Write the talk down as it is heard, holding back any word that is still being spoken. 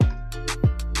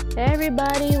Hey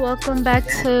everybody, welcome back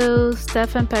to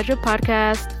Steph and Pedro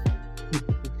podcast.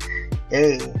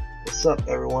 Hey, what's up,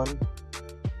 everyone?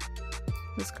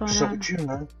 What's going What's up on? with you,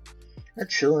 man? I'm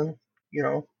chilling, you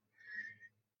know,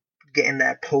 getting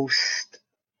that post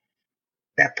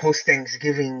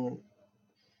Thanksgiving,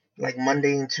 like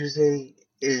Monday and Tuesday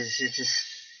is just,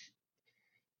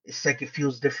 it's like it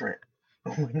feels different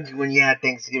when you have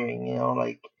Thanksgiving,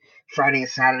 like Friday and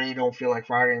Saturday don't feel like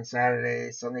Friday and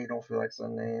Saturday, Sunday don't feel like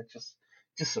Sunday. It's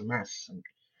just a mess. I'm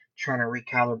trying to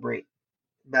recalibrate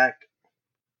back.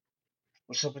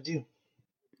 What's up with you?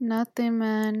 Nothing,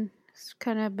 man. It's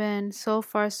kind of been so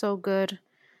far so good.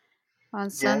 On Yeah.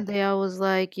 Sunday, I was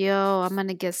like, yo, I'm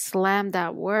gonna get slammed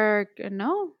at work. And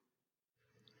no,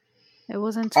 it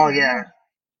wasn't Oh too yeah, bad.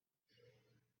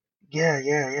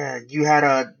 yeah.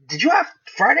 Did you have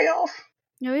Friday off?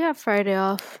 Yeah, we have Friday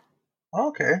off.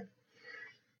 Okay.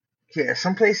 Yeah,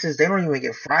 some places they don't even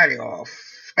get Friday off.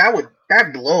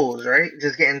 That blows, right?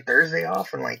 Just getting Thursday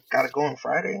off and like gotta go on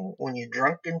Friday when you're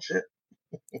drunk and shit.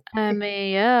 I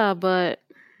mean, yeah, but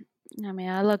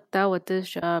I lucked out with this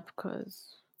job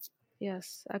because,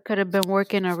 yes, I could have been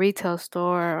working a retail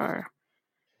store or,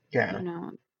 you Yeah,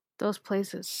 know, those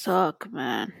places suck,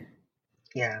 man.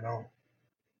 yeah, I know.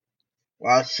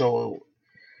 Well, so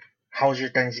how was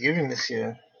your Thanksgiving this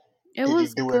year? It Did you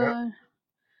was do it up? good.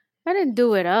 I didn't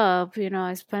do it up,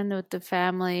 I spent it with the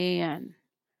family and,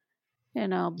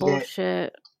 Yeah,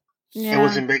 bullshit. it Yeah.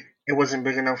 wasn't big. It wasn't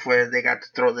big enough where they got to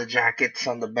throw the jackets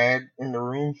on the bed in the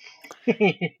room.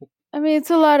 I mean, it's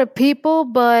a lot of people,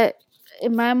 but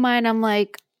in my mind, I'm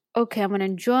like, okay, I'm going to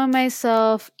enjoy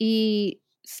myself, eat,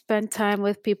 spend time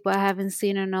with people I haven't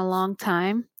seen in a long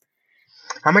time.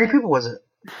 How many And people was it?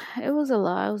 it was a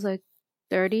lot. It was like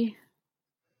 30.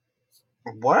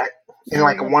 What? In Yeah,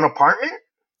 like one apartment?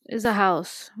 it was a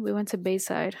house. We went to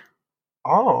Bayside.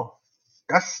 Oh,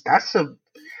 that's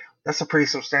a pretty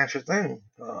substantial thing.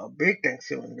 Big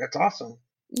Thanksgiving. That's awesome.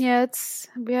 Yeah,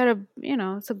 we had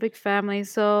it's a big family.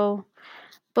 So,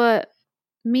 but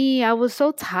me, I was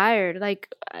so tired.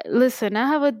 Like, listen, I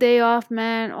have a day off,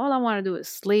 man. All I want to do is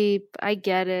sleep. I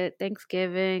get it.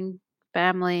 Thanksgiving,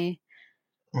 family.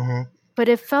 Hmm. But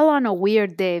it fell on a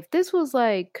weird day. If this was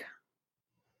like,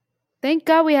 thank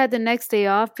God we had the next day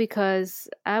off because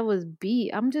I was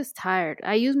beat. I'm just tired.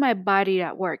 I use my body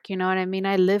at work. You know what I mean?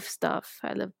 I lift stuff.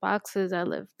 I lift boxes. I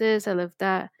lift this. I lift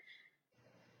that.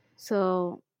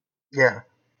 So Yeah.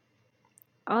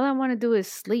 all I want to do is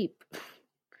sleep.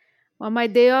 On my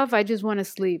day off, I just want to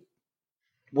sleep.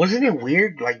 Wasn't it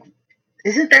weird? Like,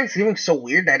 isn't Thanksgiving so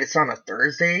weird that it's on a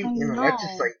Thursday? I That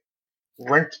just know. like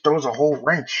wrench throws a whole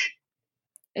wrench.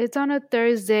 It's on a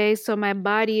Thursday, so my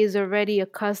body is already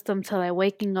accustomed to like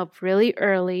waking up really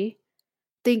early,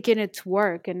 thinking it's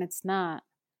work, and it's not.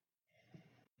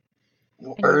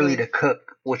 Early Anyway, to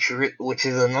cook, which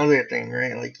is another thing,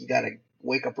 right? Like you gotta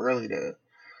wake up early to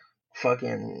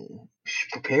fucking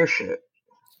prepare shit.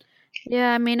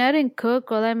 yeah, I didn't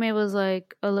cook. All I made was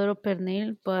like a little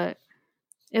pernil, but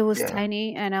it was Yeah.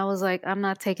 tiny, and I was like, I'm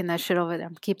not taking that shit over there.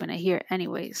 I'm keeping it here,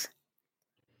 anyways.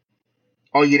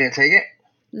 Oh, you didn't take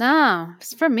Nah,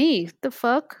 it's for me. The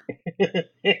fuck?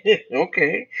 it?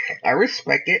 Okay, I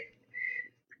respect it.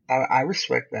 I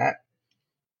respect that.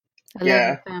 I love my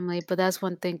Yeah. family, but that's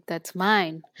one thing that's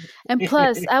mine. And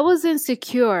plus, I was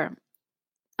insecure.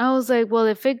 I was like, well,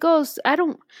 if it goes, I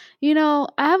don't, I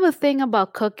have a thing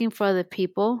about cooking for other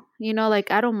people. Like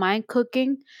I don't mind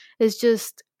cooking. It's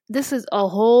just, this is a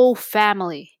whole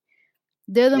family.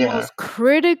 They're the Yeah. most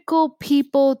critical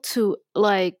people to,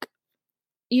 like,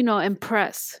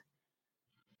 impress.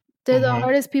 They're the Mhm.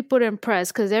 hardest people to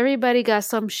impress because everybody got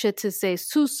some shit to say. It's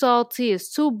too salty,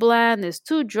 it's too bland, it's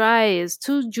too dry, it's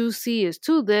too juicy, it's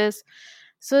too this.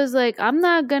 So it's like, I'm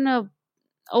not gonna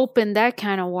open that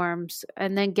kind of worms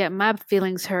and then get my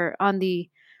feelings hurt on the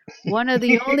one of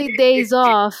the only days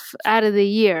off out of the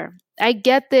year. I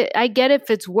get if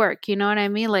it's work, you know what I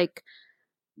mean? Like,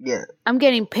 Yeah. I'm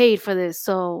getting paid for this,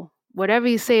 so whatever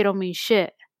you say don't mean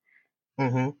shit.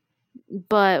 Mhm.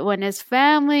 But when it's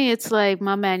family, it's like,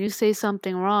 my man, you say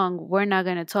something wrong, we're not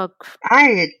gonna talk.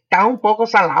 Ay, está un poco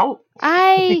salado.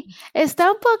 Ay, está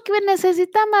un poco,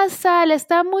 necesita más sal,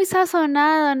 está muy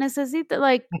sazonado, necesita,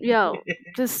 like, yo,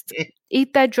 just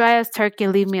eat that dry ass turkey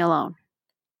and leave me alone.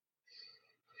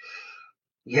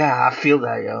 Yeah, I feel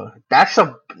that, yo. That's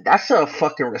a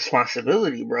fucking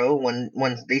responsibility, bro. When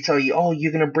they tell you, "Oh,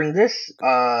 you're gonna bring this,"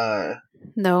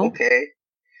 No. okay.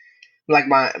 Like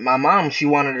my mom, she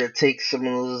wanted to take some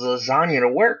lasagna to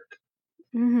work.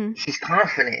 Mm-hmm. She's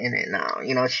confident in it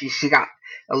now. She got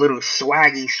a little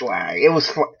swaggy swag. It was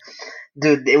fun.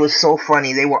 Dude, it was so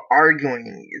funny. They were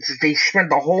arguing. They spent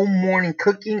the whole morning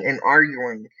cooking and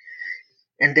arguing.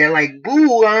 And they're like,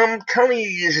 "Boo! I'm telling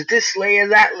you, is this layer,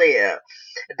 that layer?"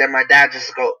 And then my dad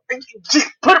just go, "Just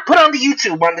put on the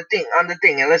YouTube on the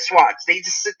thing, and let's watch." They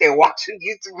just sit there watching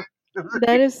YouTube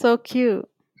That is so cute.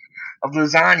 of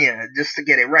lasagna just to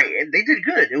get it right, and they did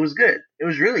good. It was good. It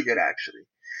was really good, actually.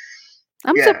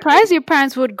 I'm Yeah, surprised your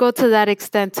parents would go to that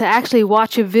extent to actually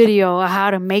watch a video of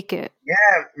how to make it.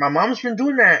 yeah. My mom's been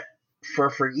doing that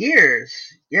for years.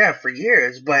 Yeah, for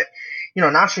years. But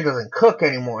now she doesn't cook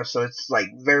anymore, so it's like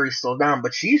very slowed down.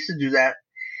 But she used to do that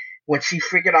when she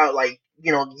figured out like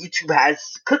YouTube has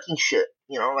cooking shit.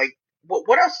 Like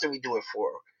what else did we do it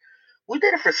for? We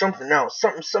did it for something else,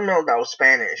 something else that was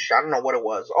Spanish. I don't know what it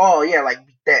was. Oh yeah, like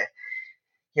that.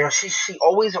 She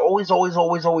always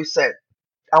said,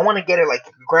 I want to get it like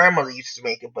your grandmother used to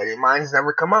make it, but mine's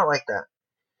never come out like that.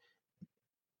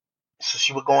 So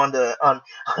she would go on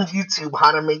YouTube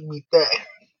how to make me that.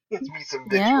 It's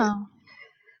be Yeah.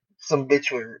 some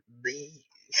bitch with the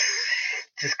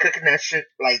just cooking that shit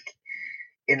like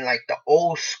in like the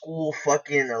old school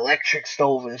fucking electric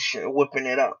stove and shit, whipping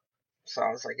it up. So I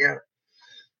was like, yeah,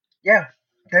 yeah.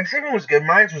 Thanksgiving was good.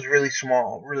 Mine was really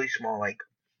small. Like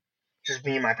just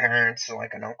me and my parents and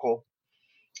like an uncle.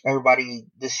 Everybody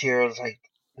this year was like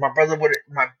my brother would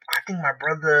my I think my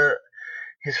brother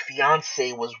his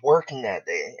fiance was working that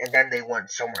day, and then they went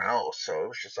somewhere else. So it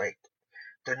was just like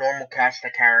the normal cast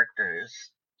of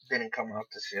characters didn't come out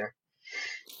this year,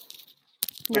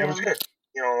 but it Yeah. was good.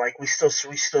 Like we still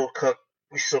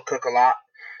cook a lot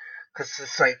because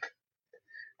it's like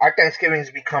our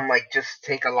Thanksgivings become like just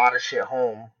take a lot of shit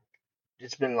home.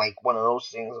 It's been like one of those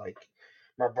things. Like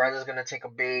my brother's gonna take a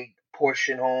big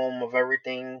portion home of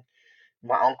everything.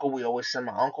 My uncle, we always send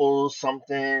my uncle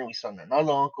something. We send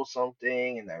another uncle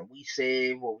something, and then we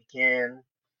save what we can.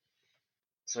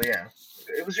 So yeah,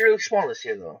 it was really small this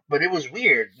year though, but it was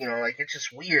weird. Like it's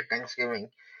just weird Thanksgiving.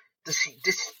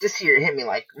 This year it hit me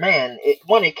like, man,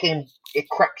 it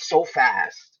crept so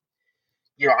fast.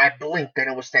 I blinked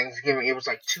and it was Thanksgiving. It was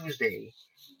like Tuesday,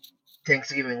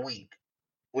 Thanksgiving week,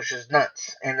 which is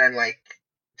nuts. And then like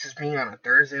just being on a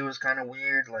Thursday was kind of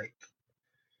weird. Like,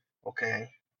 okay,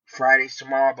 Friday's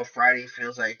tomorrow, but Friday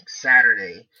feels like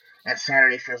Saturday, and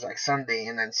Saturday feels like Sunday,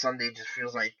 and then Sunday just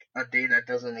feels like a day that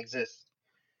doesn't exist.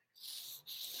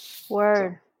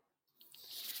 Word.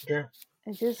 So yeah,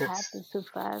 It just that's happens too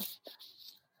fast.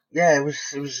 yeah. It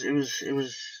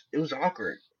was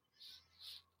awkward.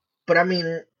 But I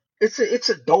mean, it's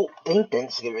a dope thing.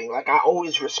 Thanksgiving. Like I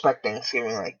always respect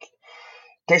Thanksgiving. Like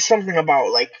there's something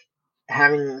about like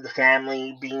having the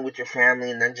family, being with your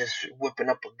family, and then just whipping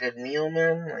up a good meal,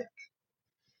 man. Like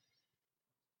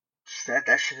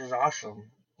that shit is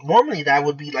awesome. Normally that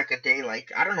would be like a day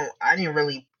like I don't know. I didn't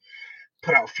really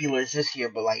put out feelers this year,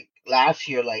 but like last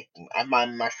year, like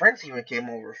my friends even came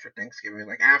over for Thanksgiving.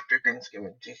 Like after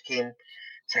Thanksgiving, just came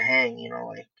to hang.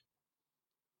 Like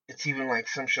it's even like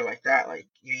some shit like that. Like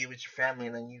you eat with your family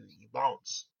and then you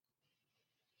bounce.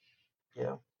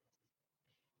 Yeah.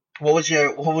 What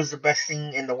was the best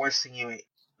thing and the worst thing you ate?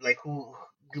 Like who?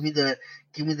 Give me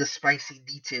the spicy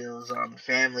details on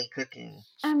family cooking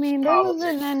I mean,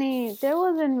 politics. there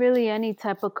wasn't really any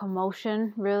type of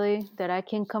commotion really that I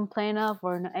can complain of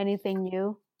or anything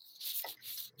new.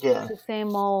 It's Yeah. the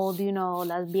same old,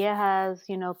 las viejas,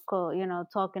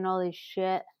 talking all this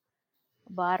shit,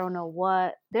 but I don't know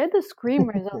what. They're the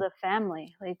screamers of the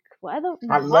family. Like, I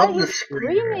why are love you the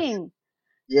screamers. screaming?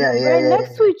 Yeah, You're yeah, right yeah,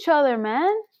 next to yeah. each other,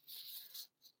 man.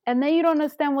 And then you don't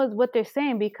understand what they're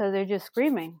saying because they're just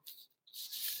screaming.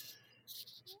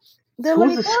 They're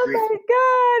Who's like, the oh scream? my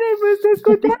god, it was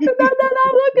escuchando nada,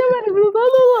 look at it.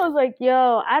 I was like,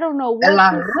 yo, I don't know El what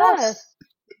she says.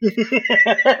 arroz.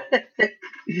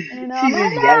 She's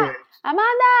just Amanda, yelling.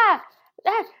 Amanda,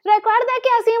 recuerda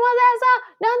que hicimos eso.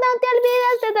 No te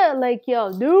olvides de. Like,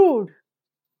 yo, dude.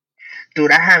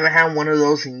 Dude, I haven't had one of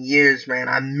those in years, man.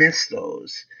 I miss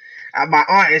those. My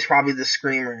aunt is probably the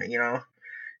screamer.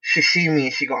 She see me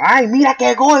and she go, "Ay, mira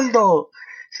que gordo!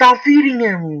 Stop feeding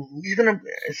him. He's gonna."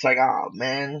 It's like, oh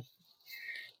man,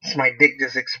 my dick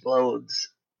just explodes.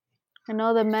 I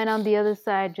know the men on the other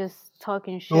side just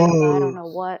talking shit about I don't Ooh. know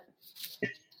what.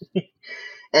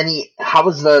 How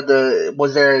was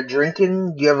was there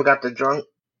drinking? You ever got the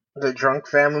drunk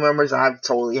family members? I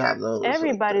totally have those. Like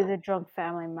Everybody's a drunk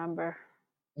family member.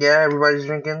 yeah, everybody's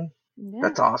drinking. Yeah,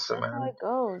 That's awesome, that's how man. it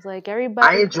goes. Like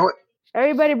I enjoy.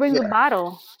 everybody brings a Yeah,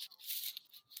 bottle.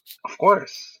 of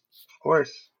course, of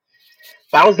course.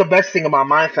 That was the best thing about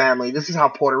my family. This is how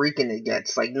Puerto Rican it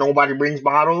gets. Like nobody brings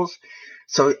bottles,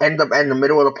 so end up in the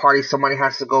middle of the party, somebody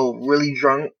has to go really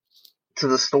drunk to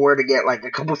the store to get like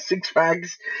a couple six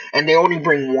packs, and they only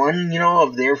bring one,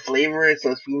 of their flavor.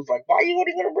 So she was like, "Why are you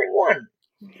only gonna bring one?"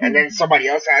 And then somebody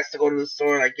else has to go to the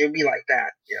store. Like it'd be like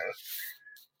that.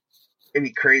 It'd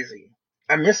be crazy.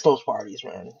 I miss those parties,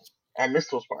 man. I miss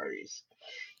those parties.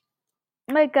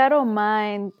 Like, I don't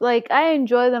mind. Like, I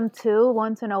enjoy them too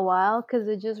once in a while because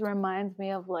it just reminds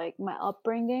me of like my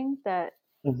upbringing that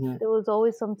Mhm. there was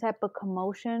always some type of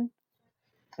commotion.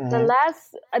 The Mhm.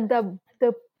 last,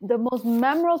 the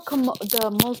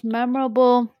most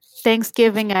memorable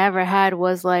Thanksgiving I ever had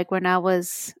was like when I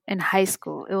was in high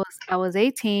school. I was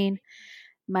 18.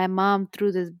 My mom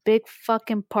threw this big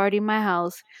fucking party in my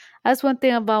house. That's one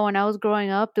thing about when I was growing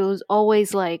up. There was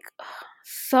always like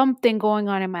something going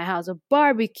on in my house, a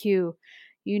barbecue,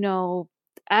 you know,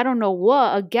 I don't know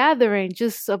what, a gathering,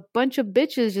 just a bunch of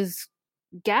bitches just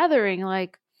gathering.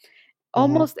 Like Mhm.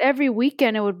 almost every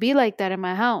weekend, it would be like that in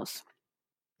my house.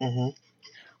 Mhm.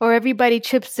 Or everybody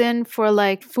chips in for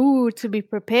like food to be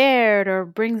prepared or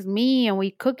brings me and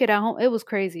we cook it at home. It was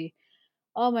crazy.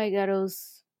 Oh my God, it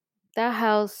was that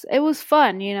house. It was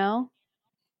fun, Yeah.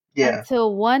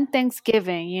 until one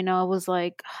Thanksgiving, it was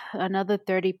like another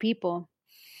 30 people.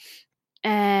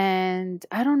 And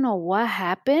I don't know what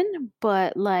happened,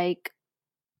 but like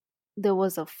there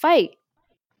was a fight,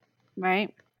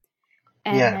 right?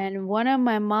 Yeah. And one of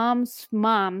my mom's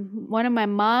friend,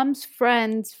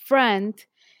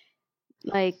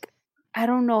 like, I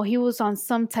don't know, he was on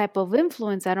some type of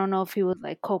influence. I don't know if he was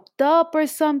like coked up or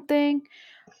something,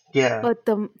 Yeah. but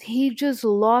he just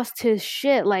lost his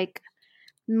shit. Like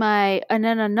my and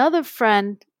then another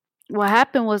friend, what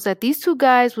happened was that these two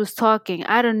guys was talking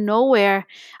out of nowhere.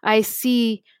 I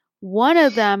see one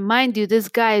of them, mind you, this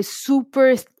guy is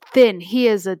super thin. He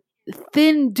is a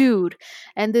thin dude,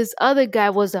 and this other guy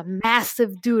was a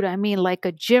massive dude. I mean, like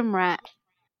a gym rat.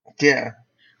 Yeah.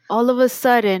 All of a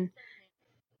sudden,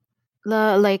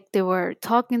 like they were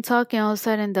talking, all of a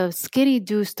sudden the skinny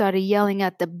dude started yelling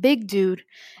at the big dude,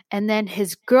 and then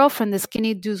his girlfriend, the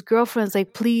skinny dude's girlfriend's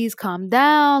like, please calm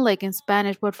down, like in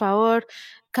Spanish, por favor,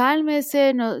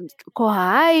 cálmese, no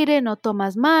coja aire, no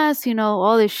tomas más,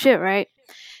 all this shit, right?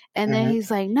 And then Mhm. he's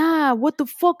like, nah, what the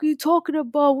fuck are you talking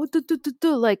about? What the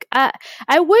like,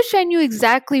 I wish I knew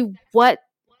exactly what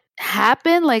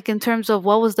happened, like in terms of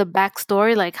what was the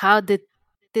backstory, like how did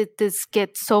this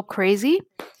get so crazy,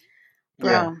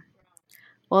 Yeah. bro.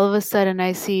 All of a sudden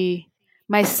I see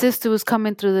my sister was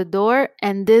coming through the door,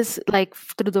 and this like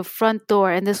through the front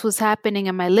door, and this was happening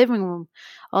in my living room.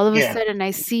 All of a Yeah. sudden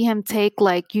I see him take,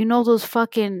 like, those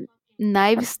fucking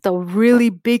knives, the really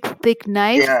big thick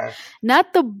knife, Yeah.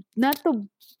 not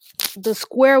the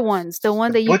square ones, the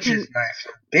one The that you butcher's can. knife.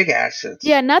 Big Yeah, assets.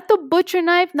 not the butcher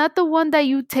knife, not the one that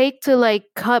you take to like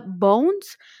cut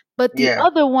bones, but the Yeah.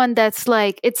 other one that's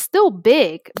like, it's still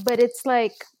big, but it's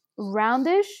like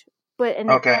roundish,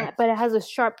 Okay. but it has a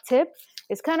sharp tip.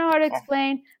 It's kind of hard to Oh,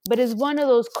 explain, but it's one of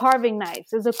those carving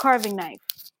knives. It's a carving knife.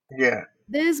 yeah.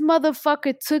 This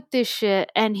motherfucker took this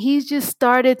shit and he just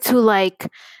started to like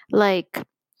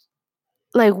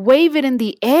wave it in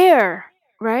the air,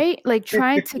 right? Like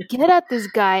trying to get at this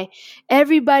guy.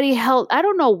 Everybody held, I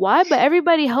don't know why, but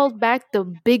everybody held back the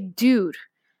big dude,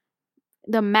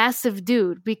 the massive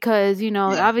dude, because,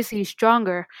 Yeah. obviously he's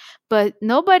stronger. But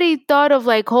nobody thought of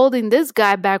like holding this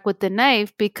guy back with the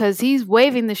knife because he's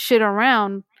waving the shit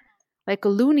around like a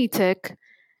lunatic.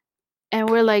 And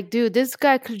we're like, dude, this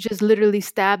guy could just literally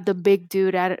stab the big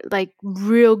dude at it, like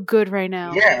real good right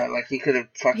now. Yeah. Like he could have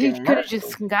He fucking could have murked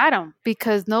just him. got him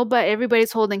because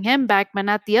everybody's holding him back, but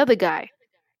not the other guy.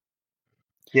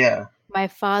 Yeah. My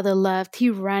father left. He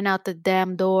ran out the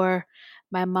damn door.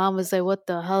 My mom was like, what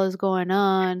the hell is going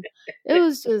on? It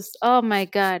was just, oh my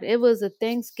God. It was a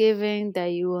Thanksgiving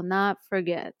that you will not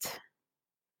forget.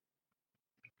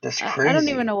 That's I don't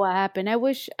even crazy. know what happened. I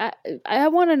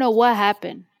want to know what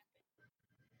happened.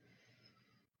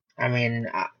 I mean,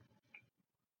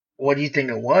 what do you think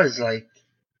it was? Like,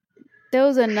 There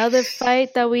was another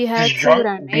fight that we just had too with drunk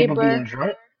our people being neighbor.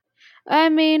 drunk? I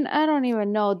mean, I don't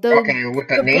even know. Okay, with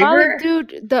the The brolic neighbor?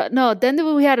 dude, no,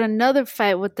 then we had another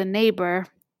fight with the neighbor.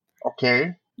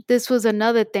 Okay. This was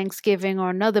another Thanksgiving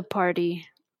or another party.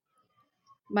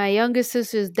 My younger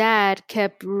sister's dad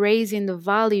kept raising the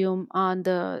volume on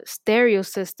the stereo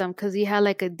system because he had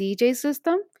like a DJ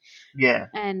system. Yeah.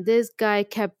 And this guy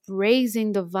kept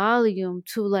raising the volume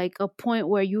to like a point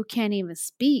where you can't even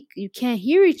speak, you can't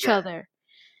hear each Yeah. other.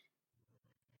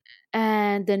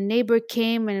 And the neighbor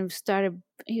came and started,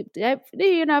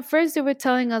 at first they were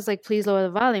telling us, like, please lower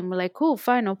the volume. We're like, cool,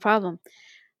 fine, no problem.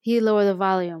 He lowered the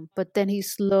volume, but then he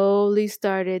slowly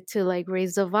started to like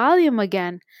raise the volume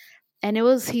again. And it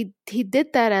was he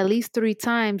did that at least 3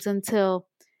 times until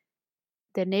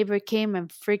the neighbor came and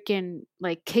freaking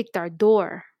like kicked our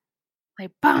door.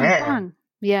 Like bang Damn. bang.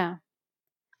 Yeah.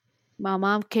 My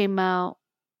mom came out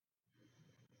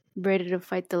ready to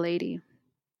fight the lady.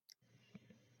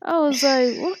 I was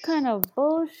like, what kind of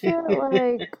bullshit?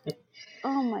 Like,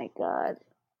 oh my god.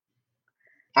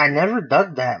 I never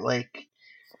dug that. Like,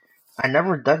 I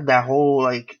never dug that whole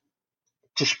like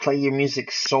just play your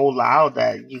music so loud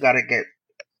that you gotta get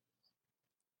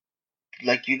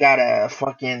like you gotta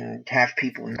fucking have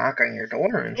people knock on your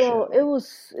door and shit. Bro, it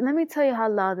was, let me tell you how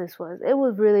loud this was. It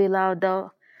was really loud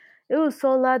though. It was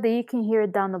so loud that you can hear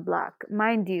it down the block.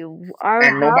 Mind you, our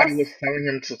And nobody was house, telling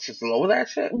him to slow that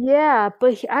shit. yeah,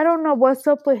 but I don't know what's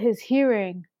up with his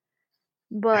hearing,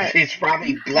 but It's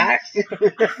probably black.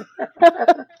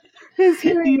 his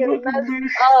hearing He is fucking messed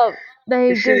this, up. They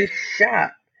this shit is just,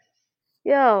 shot.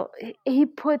 yo, he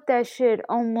put that shit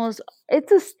almost,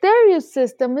 it's a stereo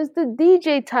system. It's the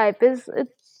DJ type. It's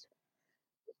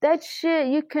that shit,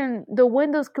 you can, the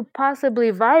windows could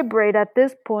possibly vibrate at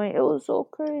this point. It was so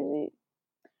crazy.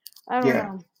 I don't Yeah,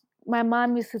 know. My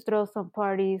mom used to throw some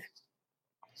parties.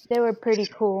 They were pretty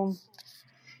cool.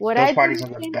 Would those I do parties the are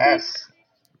the same thing? best.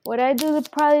 Would I do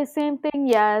probably the same thing?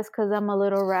 Yes, because I'm a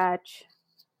little ratch.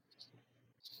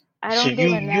 I So don't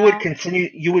do it you would now. continue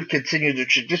the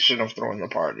tradition of throwing the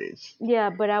parties. Yeah,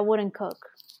 but I wouldn't cook.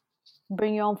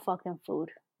 Bring your own fucking food,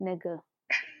 nigga.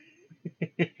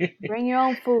 Bring your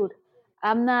own food.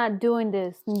 I'm not doing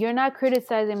this. You're not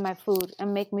criticizing my food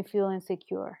and make me feel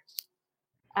insecure.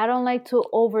 I don't like to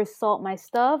over salt my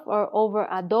stuff or over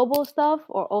adobo stuff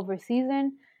or over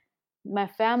season. My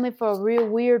family, for a real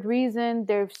weird reason,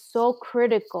 they're so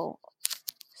critical.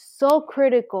 So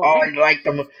critical. Oh, And like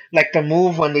the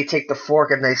move when they take the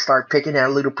fork and they start picking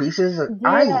out little pieces.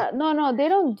 I yeah, no, they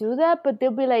don't do that, but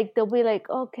they'll be like,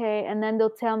 okay, and then they'll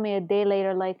tell me a day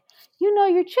later, like,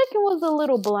 your chicken was a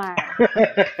little bland.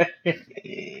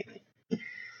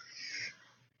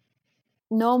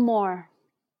 No more.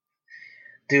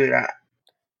 Dude, I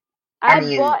I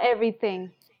mean, bought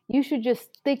everything. You should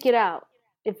just stick it out.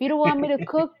 If you don't want me to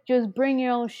cook, just bring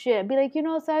your own shit. Be like,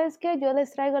 ¿sabes qué? Yo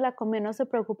les traigo la comida. No se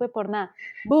preocupe por nada.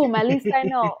 Boom. At least I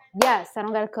know. Yes, I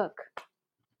don't gotta cook.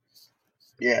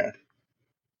 yeah,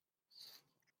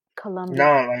 Colombia.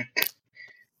 no, like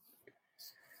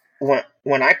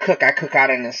when I cook out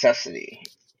of necessity,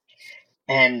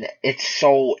 and it's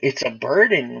a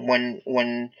burden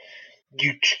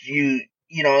you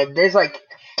there's like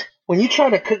when you try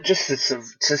to cook just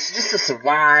to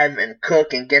survive and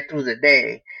cook and get through the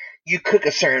day, you cook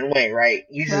a certain way, right?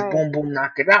 You just Right. boom boom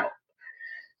knock it out.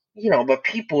 But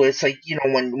people, it's like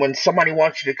when somebody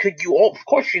wants you to cook, of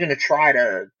course you're gonna try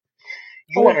to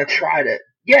you want to Over. try to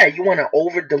yeah you want to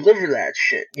over deliver that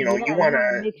shit. You Yeah, want you want to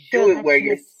to make sure do it that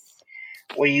shit is.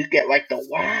 where you get like the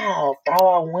wow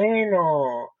estaba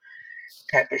bueno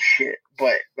type of shit,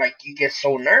 but like you get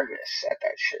so nervous at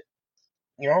that shit.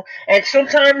 And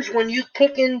sometimes when you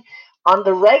cooking on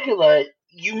the regular,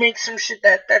 you make some shit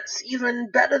that's even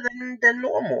better than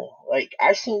normal. Like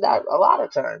I've seen that a lot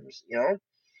of times.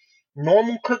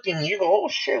 Normal cooking, you go, oh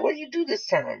shit, what do you do this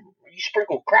time? You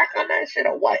sprinkle crack on that shit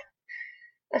or what?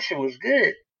 That shit was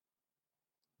good.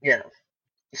 Yeah,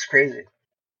 it's crazy.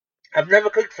 I've never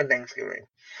cooked for Thanksgiving.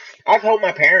 I've helped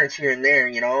my parents here and there,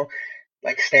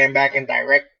 like stand back and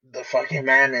direct the fucking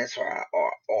madness, or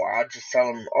I'll just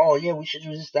tell them, oh yeah, we should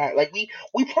do this that. Like we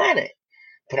plan it,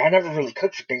 but I never really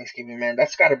cooked for Thanksgiving, man.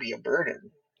 That's got to be a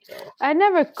burden. I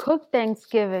never cooked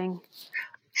Thanksgiving.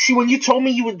 See, when you told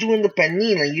me you were doing the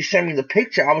pernil and you sent me the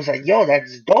picture, I was like, yo,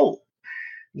 that's dope.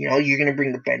 You're gonna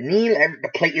bring the pernil. The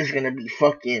plate is gonna be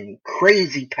fucking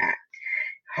crazy packed.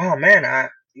 Oh man,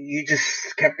 you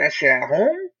just kept that shit at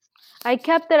home. I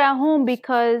kept it at home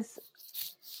because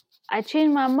I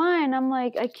changed my mind. I'm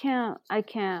like, I can't. I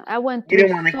can't. I went You through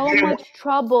didn't want to. so You didn't. much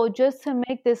trouble just to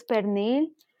make this pernil.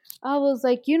 I was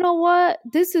like, you know what?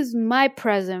 This is my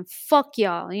present. Fuck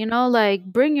y'all. Like,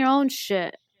 bring your own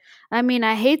shit. I mean,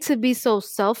 I hate to be so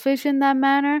selfish in that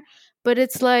manner, but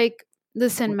it's like,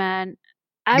 listen, man,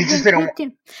 You I've just been didn't.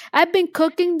 cooking. I've been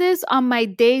cooking this on my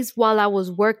days while I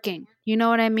was working. You know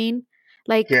what I mean?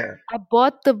 Like, Yeah, I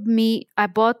bought the meat. I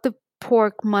bought the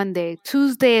pork Monday.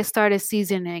 Tuesday, I started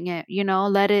seasoning it.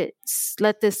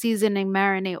 Let the seasoning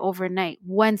marinate overnight.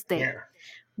 Wednesday, yeah,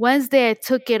 I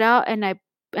took it out and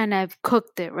I've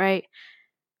cooked it, right?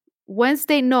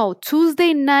 Wednesday, no,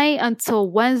 Tuesday night until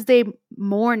Wednesday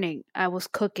morning, I was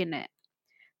cooking it.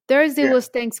 Thursday yeah. was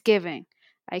Thanksgiving.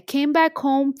 I came back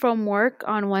home from work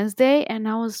on Wednesday and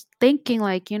I was thinking,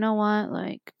 like, you know what?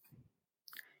 Like,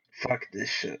 Fuck this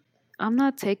shit. I'm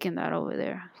not taking that over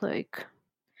there. Like,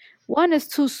 one is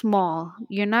too small.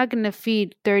 You're not gonna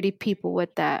feed 30 people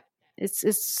with that. It's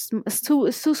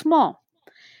too small.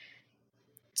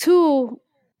 Two,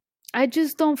 I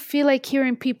just don't feel like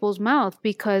hearing people's mouth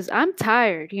because I'm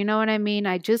tired. You know what I mean?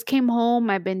 I just came home.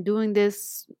 I've been doing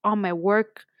this on my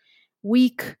work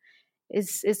week.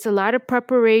 It's a lot of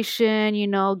preparation,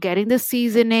 getting the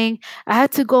seasoning. I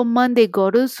had to go Monday,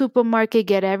 go to the supermarket,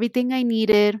 get everything I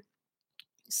needed.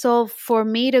 So for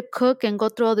me to cook and go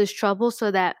through all this trouble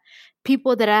so that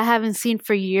people that I haven't seen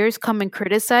for years come and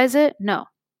criticize it, no.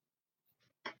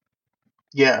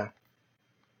 Yeah.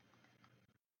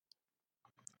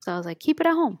 So I was like, keep it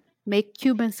at home. Make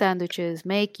Cuban sandwiches.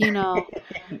 Make, You,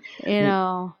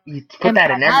 you put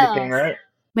that in everything, empanadas. right?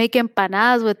 Make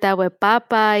empanadas with that with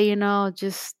papa,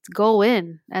 just go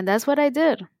in. And that's what I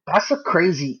did. That's a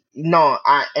crazy. No,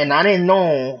 I didn't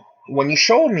know when you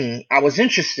showed me. I was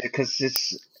interested because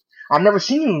I've never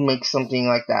seen you make something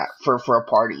like that for a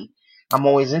party. I'm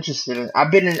always interested in.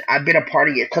 I've been a part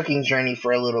of your cooking journey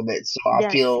for a little bit, so I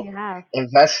Yes, feel you have.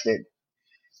 invested.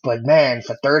 But man,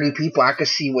 for 30 people, I could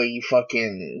see where you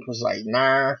fucking was like,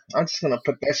 nah, I'm just gonna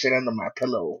put that shit under my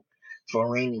pillow for a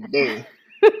rainy day.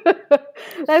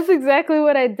 That's exactly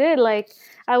what I did. Like,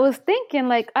 I was thinking,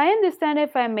 like, I understand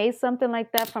if I made something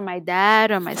like that for my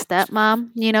dad or my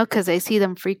stepmom, because I see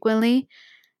them frequently.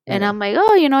 And Yeah, I'm like,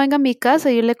 oh, en mi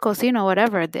casa, yo le cocino,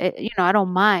 whatever. I don't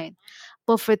mind.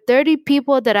 But for 30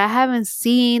 people that I haven't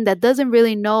seen, that doesn't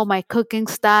really know my cooking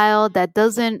style, they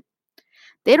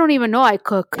don't even know I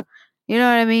cook. You know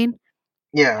what I mean?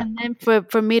 yeah, And then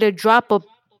for me to drop a,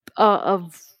 a,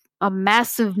 a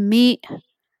massive meat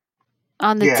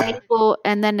on the yeah, table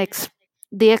and then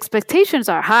the expectations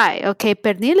are high. Okay,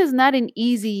 pernil is not an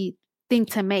easy thing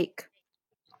to make.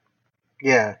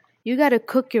 yeah. You got to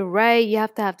cook it right. You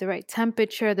have to have the right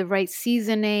temperature, the right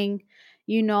seasoning.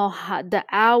 The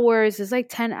hours is like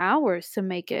 10 hours to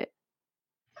make it.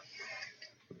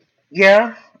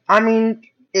 Yeah, I mean,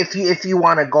 if you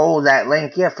want to go that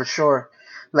length, yeah, for sure.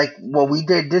 Like what we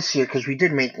did this year, because we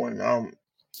did make one.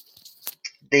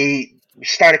 They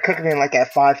started cooking it like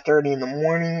at 5:30 in the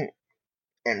morning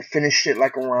and finished it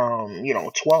like around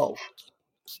 12.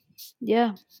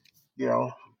 Yeah. You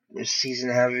know, it was season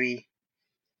heavy.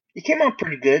 It came out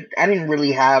pretty good. I didn't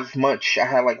really have much. I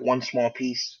had like one small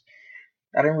piece.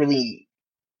 I didn't really.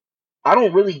 I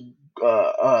don't really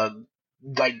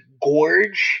like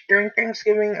gorge during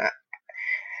Thanksgiving.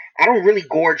 I don't really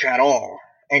gorge at all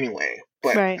anyway.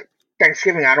 But Right.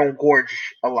 Thanksgiving, I don't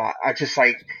gorge a lot. I just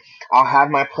like, I'll have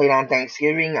my plate on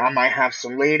Thanksgiving. I might have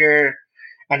some later.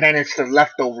 And then it's the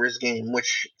leftovers game,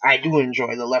 which I do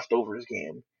enjoy the leftovers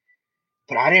game.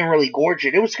 But I didn't really gorge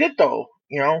it. It was good though,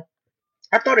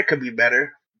 I thought it could be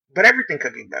better. But everything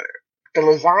could be better. The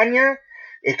lasagna,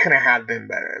 it couldn't have been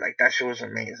better. Like, that shit was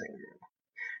amazing.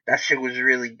 That shit was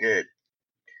really good.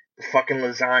 The fucking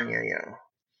lasagna,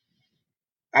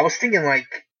 I was thinking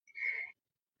like,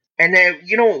 and then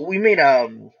we made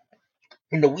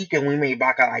in the weekend we made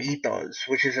bacalaitos,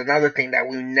 which is another thing that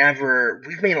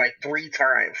we've made like 3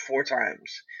 times, 4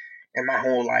 times in my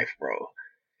whole life, bro.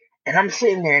 And I'm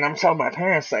sitting there and I'm telling my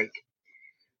parents like,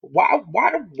 why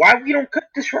we don't cook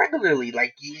this regularly?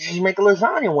 Like, you just make a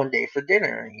lasagna one day for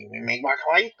dinner. You make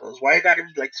bacalaitos. Why it gotta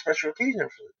be like special occasion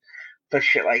for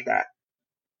shit like that?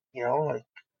 Like,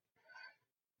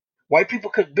 white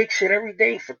people cook big shit every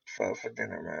day for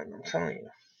dinner, man. I'm telling you.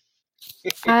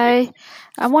 I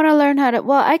want to learn how to.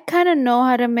 Well, I kind of know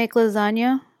how to make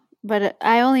lasagna, but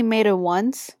I only made it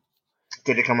once.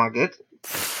 Did it come out good?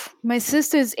 My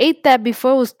sisters ate that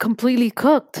before it was completely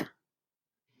cooked.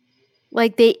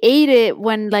 Like, they ate it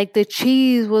when like the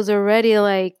cheese was already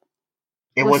like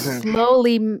It was wasn't.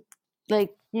 slowly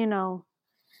like,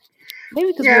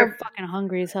 maybe because we Yeah, were fucking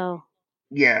hungry as hell.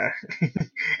 yeah.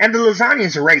 And the lasagna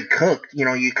is already cooked.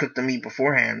 You cook the meat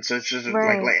beforehand, so it's just like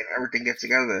Right. letting everything get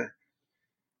together.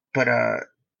 But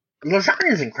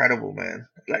lasagna is incredible, man.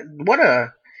 Like, what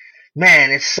a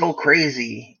man! It's so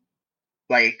crazy.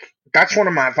 Like, that's one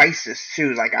of my vices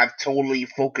too. Like, I've totally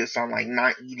focused on like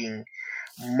not eating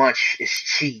much is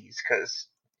cheese because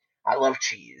I love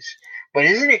cheese. But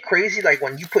isn't it crazy? Like,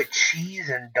 when you put cheese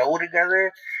and dough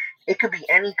together, it could be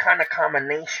any kind of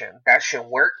combination. That shit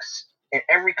works in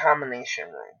every combination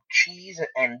room. Cheese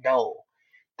and dough.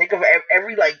 Think of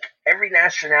every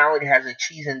nationality has a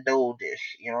cheese and dough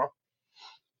dish.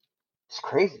 It's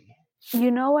crazy.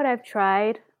 You know what I've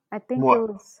tried? I think it What?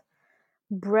 was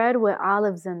bread with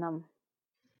olives in them.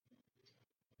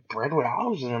 Bread with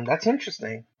olives in them? That's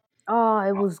interesting. Oh,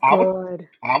 it was I would good.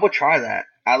 I would try that.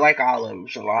 I like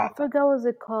olives a I lot. forgot what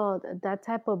it called. That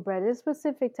type of bread. This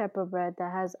specific type of bread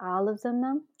that has olives in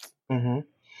them, Hmm.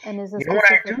 and it's a You know what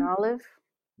I specific do? olive.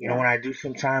 You know Yeah. what I do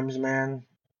sometimes, man?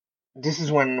 This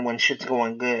is when shit's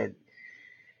going good.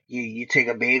 You take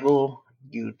a bagel,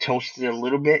 you toast it a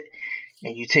little bit,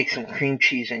 and you take some cream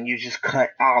cheese and you just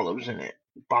cut olives in it.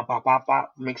 Bop bop bop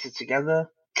bop. Mix it together.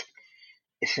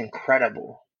 It's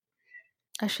incredible.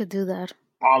 I should do that.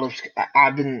 Olives.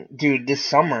 I've been, dude, this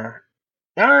summer.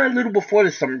 Not a little before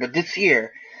this summer, but this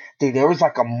year, dude, there was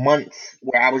like a month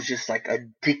where I was just like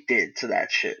addicted to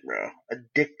that shit, bro.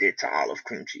 Addicted to olive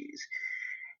cream cheese.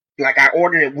 Like I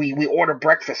ordered it. We ordered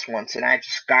breakfast once, and I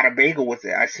just got a bagel with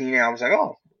it. I seen it. I was like,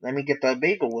 oh, let me get the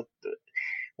bagel with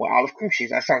olive cream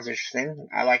cheese. That sounds interesting.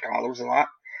 I like olives a lot.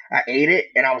 I ate it,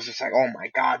 and I was just like, oh my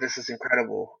god, this is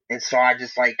incredible. And so I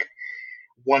just like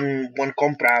one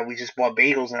compra. We just bought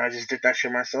bagels, and I just did that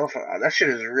shit myself. That shit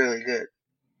is really good.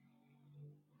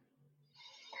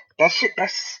 That shit.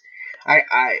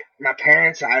 My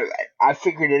parents. I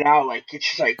figured it out. Like it's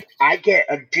just like I get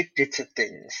addicted to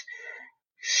things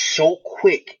so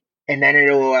quick, and then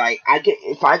it'll like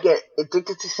if I get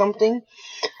addicted to something,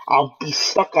 I'll be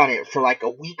stuck on it for like a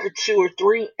week or 2 or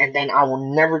 3, and then I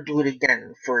will never do it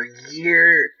again for a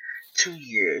year, 2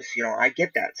 years. I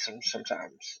get that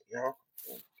sometimes.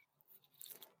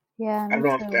 Yeah, I don't me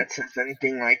know if too. that says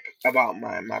anything like about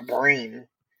my brain,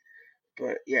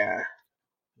 but yeah,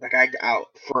 like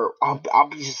I'll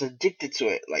be just addicted to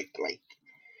it, like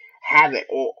have it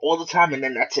all the time, and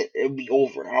then that's it. It'll be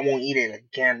over. I won't eat it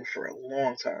again for a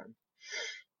long time.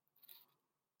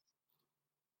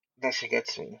 That shit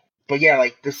gets me. But yeah,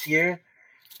 like this year,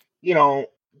 you know,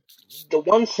 the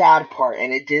one sad part,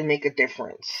 and it did make a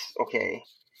difference. Okay,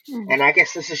 Mm. and I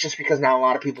guess this is just because not a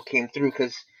lot of people came through.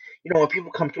 Because when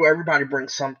people come through, everybody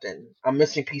brings something, a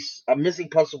missing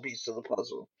puzzle piece to the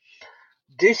puzzle.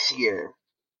 This year,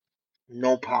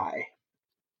 no pie,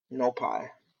 no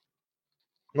pie,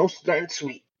 no nothing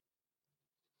sweet.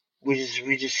 We just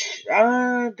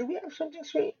do we have something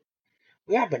sweet?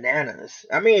 We have bananas.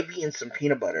 I may have eaten some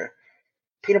peanut butter.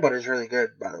 Peanut butter is really good,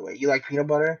 by the way. You like peanut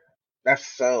butter? That's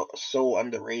so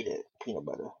underrated. Peanut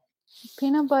butter.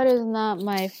 Peanut butter is not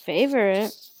my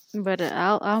favorite, but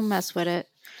I'll mess with it,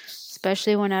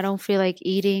 especially when I don't feel like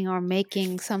eating or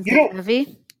making You something don't.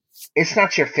 heavy. It's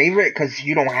not your favorite because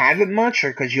you don't have it much, or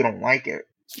because you don't like it.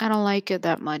 I don't like it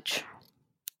that much.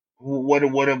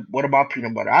 What about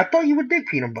peanut butter? I thought you would dig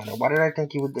peanut butter. Why did I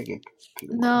think you would dig it,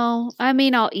 peanut butter? No, I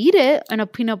mean I'll eat it in a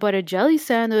peanut butter jelly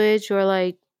sandwich or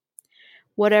like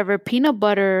whatever peanut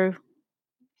butter,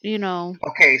 you know,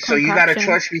 Okay, so you got a concoction.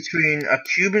 choice between a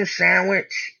Cuban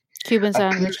sandwich, Cuban a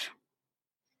peanut. sandwich.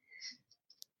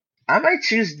 I might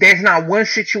choose. There's not one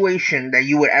situation that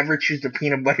you would ever choose the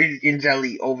peanut butter and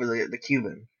jelly over the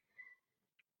Cuban.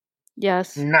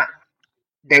 Yes. Not.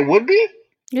 There would be.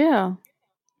 Yeah.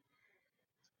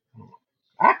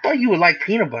 I thought you would like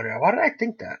peanut butter. Why did I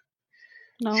think that?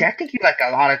 See, No. I think you like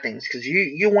a lot of things because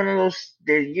you're one of those.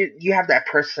 You have that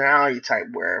personality type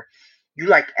where you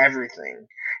like everything.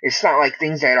 It's not like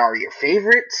things that are your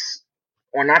favorites,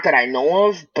 or not that I know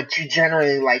of, but you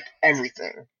generally like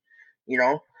everything. You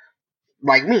know,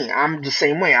 like me, I'm the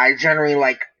same way. I generally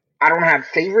like. I don't have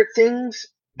favorite things,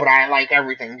 but I like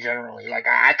everything generally. Like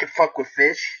I could fuck with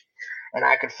fish, and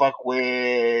I could fuck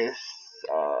with,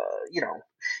 uh, you know,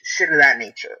 shit of that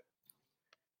nature.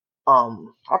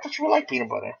 I thought you would like peanut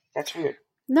butter. That's weird.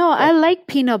 No, I Okay. like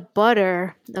peanut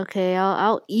butter. Okay,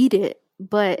 I'll eat it,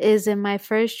 but is it my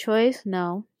first choice?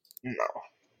 No. No.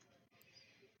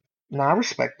 No, I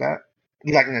respect that.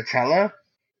 You like Nutella?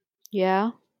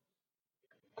 Yeah.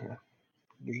 Okay.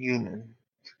 You're human.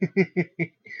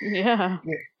 Yeah.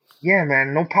 Yeah, yeah,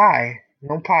 man. No pie.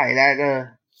 No pie.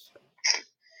 That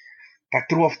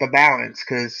threw off the balance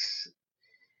because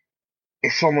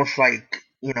it's almost like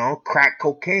crack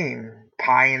cocaine.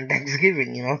 Pie and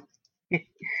Thanksgiving.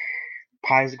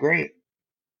 Pie's great.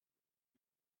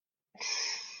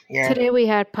 Yeah. Today we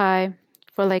had pie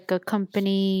for like a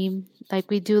company, like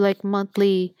we do like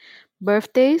monthly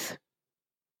birthdays,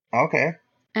 Okay.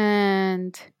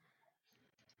 and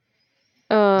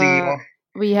Do uh you?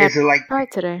 we had Is it like pie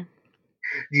today.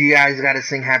 you guys got to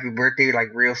sing Happy Birthday like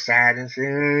real sad and say,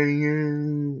 "Oh,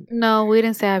 yeah." No, we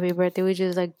didn't say happy birthday. We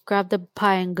just like grab the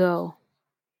pie and go.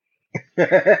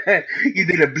 You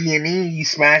did a B&E, you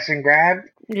smash and grab.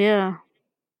 Yeah.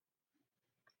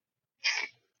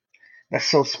 That's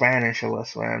so Spanish of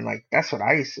us, man. Like that's what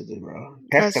I used to do, bro.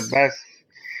 That's the That's best.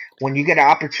 When you get an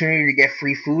opportunity to get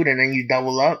free food and then you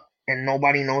double up and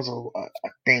nobody knows a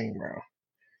thing, bro.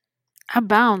 I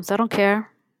bounce. I don't care.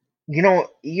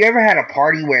 You ever had a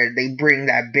party where they bring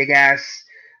that big ass?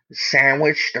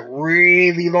 sandwich, the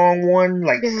really long one,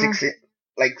 Yeah.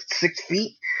 like 6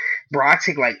 feet. Bro, I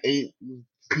take like 8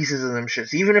 pieces of them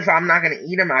shits. Even if I'm not gonna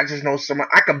eat them, I just know someone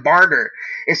I can barter.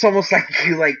 It's almost like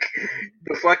you like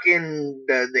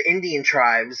the Indian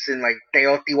tribes in like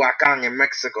Teotihuacan in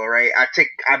Mexico, right?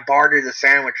 I barter the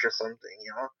sandwich for something,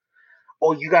 you know.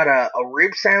 Oh, you got a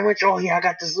rib sandwich? Oh yeah, I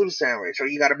got this little sandwich. Oh,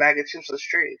 you got a bag of chips? Let's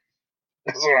trade.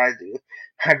 That's what I do.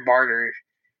 I barter,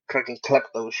 fucking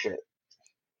klepto shit.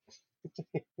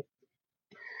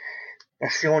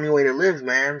 That's the only way to live,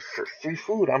 man. For free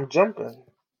food, I'm jumping.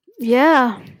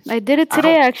 Yeah, I did it I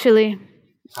today don't actually.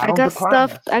 I don't decline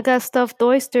that I got stuffed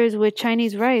oysters with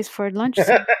Chinese rice for lunch shit.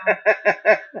 tomorrow.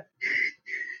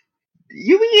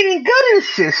 You be eating good and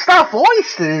shit. Stuffed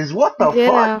oysters. What the fuck?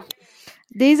 Yeah.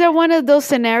 These are one of those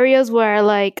scenarios where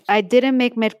like I didn't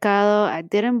make mercado, I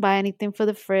didn't buy anything for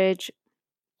the fridge.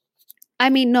 I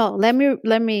mean, no, let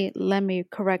me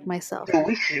correct myself. Dude,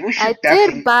 we I should did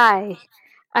definitely, buy.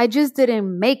 I just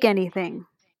didn't make anything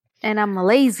and I'm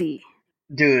lazy.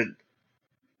 dude.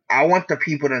 I want the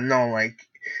people to know, like,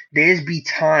 there's be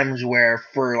times where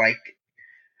for like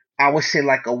I would say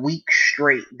like a week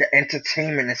straight, the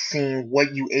entertainment is seeing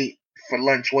what you ate for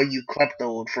lunch, what you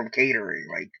kleptoed from catering.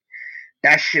 Like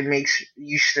that shit makes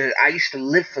I used to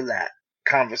live for that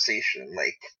conversation.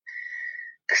 Like,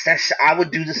 cause I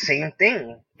would do the same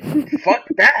thing. Fuck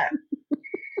that.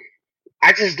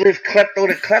 I just live klepto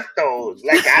to klepto.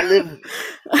 Like I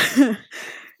live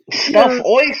stuffed Yo,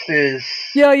 oysters.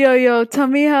 yo. Tell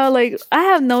me how, like, I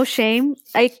have no shame.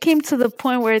 I came to the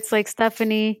point where it's like,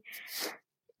 Stephanie,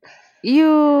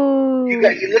 You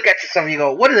look at yourself and you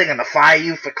go, what are they gonna fire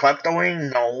you for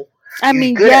kleptoing? No. I You're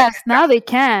mean, good at yes, now they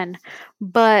can.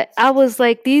 But I was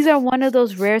like, these are one of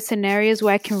those rare scenarios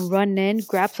where I can run in,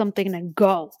 grab something, and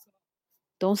go.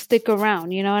 Don't stick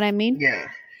around. You know what I mean? yeah.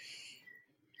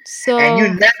 And you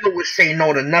So, never would say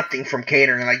no to nothing from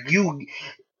catering. Like you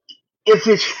if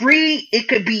it's free, it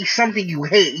could be something you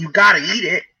hate. You gotta eat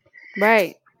it.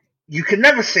 right. You could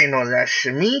never say no to that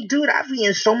shit. Me, dude, I've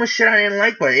eaten so much shit I didn't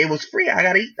like, but it was free. I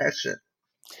gotta eat that shit.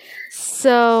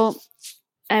 So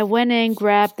I went in,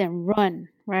 grabbed, and run,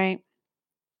 right?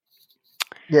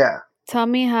 Yeah. Tell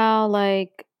me how,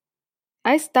 like,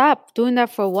 I stopped doing that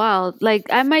for a while. Like,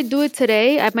 I might do it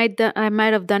today. I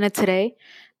might have done it today,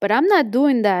 but I'm not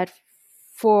doing that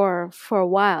for a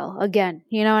while again.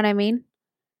 You know what I mean?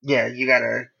 Yeah, you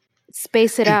gotta.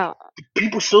 Space it Do out.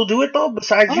 people still do it though?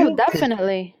 Besides Oh, you? Cause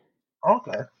definitely.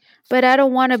 okay. But I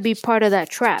don't want to be part of that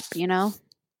trap, you know?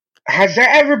 Has there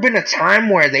ever been a time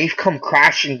where they've come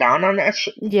crashing down on that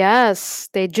shit? Yes,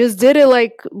 they just did it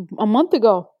like a month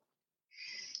ago.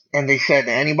 And they said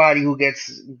anybody who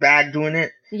gets back doing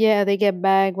it? Yeah, they get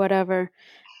back, whatever.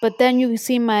 But then you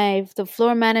see the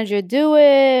floor manager do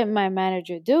it, my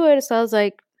manager do it. So I was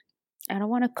like, I don't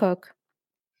want to cook.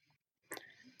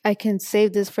 I can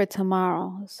save this for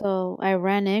tomorrow. So I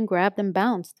ran in, grabbed, and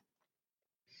bounced.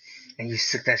 And you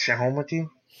took that shit home with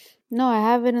you? No, I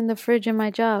have it in the fridge in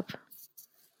my job.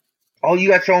 Oh, you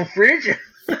got your own fridge?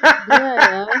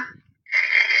 Yeah,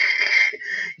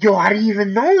 Yo, I didn't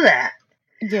even know that.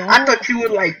 I yeah. thought you were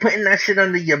like putting that shit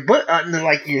under your butt, under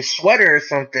like your sweater or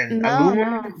something. No, no,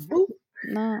 Aluminum boot.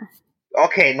 no.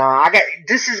 Okay, now I got.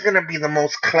 This is gonna be the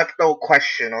most klepto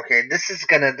question. Okay, this is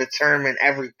gonna determine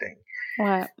everything.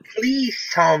 What? Please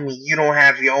tell me you don't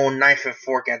have your own knife and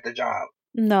fork at the job.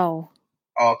 No.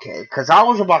 Okay, because I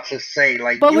was about to say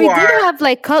like But you we do are. have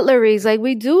like cutleries. Like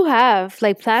we do have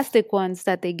like plastic ones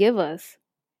that they give us.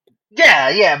 Yeah,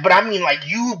 yeah, but I mean like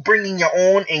you bringing your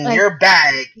own in Like your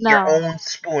bag, your no, own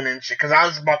spoon and shit. Because I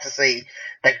was about to say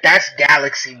like that's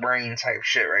galaxy brain type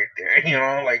shit right there. You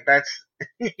know, like that's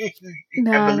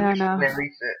no.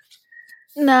 evolutionary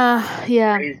shit. Nah,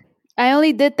 yeah. Crazy. I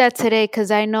only did that today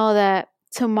because I know that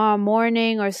tomorrow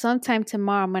morning or sometime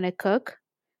tomorrow I'm gonna cook.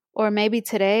 Or maybe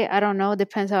today. I don't know.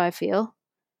 Depends how I feel.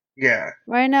 Yeah,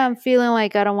 Right now I'm feeling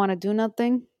like I don't want to do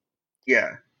nothing.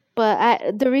 yeah,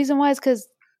 But the reason why is because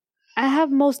I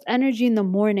have most energy in the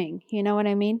morning. You know what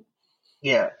I mean?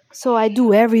 yeah, So I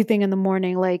do everything in the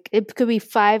morning. Like it could be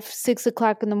 5, 6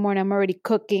 o'clock in the morning. I'm already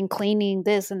cooking, cleaning,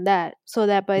 this and that. So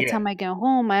that by the yeah. time I get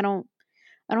home, I don't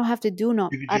have to do no.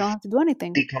 You could I don't just have to do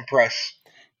anything. decompress.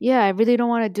 Yeah, I really don't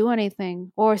want to do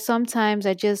anything. Or sometimes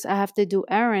I have to do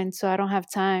errands, so I don't have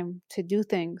time to do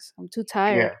things. I'm too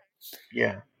tired. Yeah,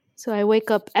 yeah. So I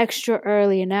wake up extra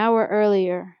early, an hour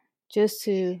earlier, just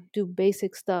to do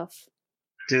basic stuff.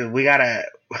 Dude, we gotta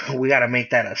make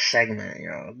that a segment, you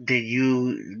know. Did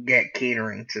you get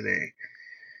catering today?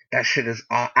 That shit is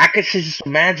I could just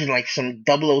imagine like some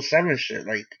 007 shit.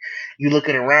 Like you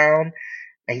looking around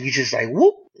and you just like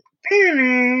whoop.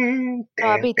 Dun, No,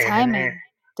 I dun, be dun. timing.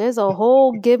 There's a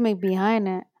whole gimmick behind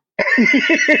it.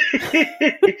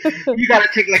 You gotta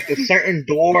take like the certain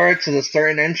door to the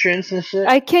certain entrance and shit.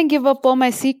 I can't give up all my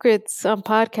secrets on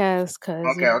podcasts because,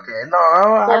 Okay, okay. No,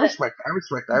 I but respect that. I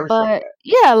respect that. I respect but that.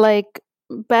 yeah, like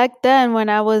back then when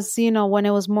I was, when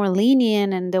it was more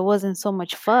lenient and there wasn't so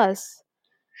much fuss,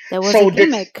 there was a So did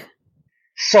gimmick.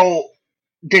 so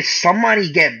did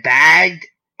somebody get bagged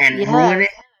and ruin Yes. it?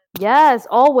 Yes,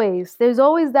 always. There's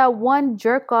always that one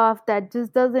jerk off that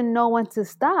just doesn't know when to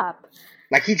stop.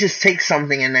 Like he just takes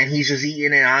something and then he's just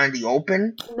eating it out in the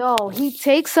open? No, he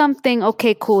takes something.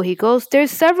 Okay, cool. He goes.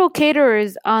 There's several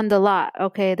caterers on the lot.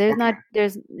 Okay, there's Okay. not.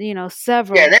 There's Yeah,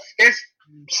 several. there's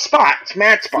spots,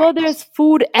 mad So spots. there's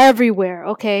food everywhere.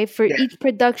 Okay, for Yeah. each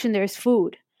production, there's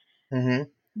food. Mm-hmm.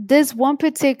 This one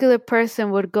particular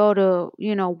person would go to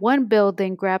one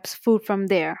building, grabs food from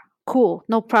there. Cool,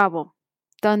 no problem,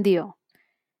 done deal.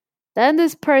 Then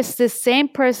this same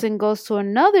person goes to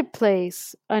another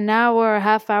place an hour, a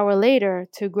half hour later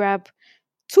to grab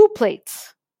two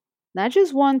plates, not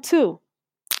just one, two.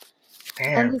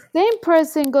 And Damn. the same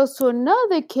person goes to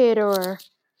another caterer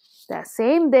that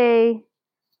same day,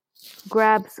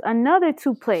 grabs another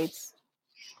two plates.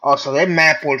 Oh, so they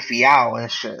mad porfiado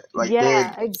and shit. Like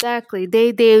Yeah, exactly.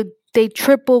 They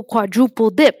triple, quadruple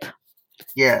dip.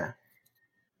 yeah.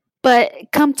 But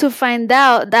come to find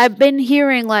out, I've been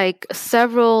hearing like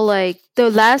several, like the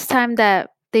last time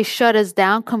that they shut us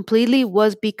down completely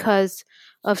was because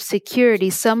of security.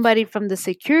 Somebody from the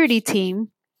security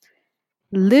team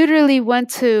literally went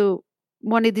to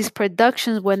one of these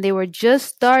productions when they were just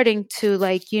starting to,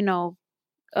 like,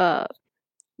 uh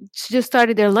just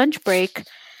started their lunch break.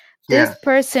 This Yeah.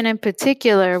 person in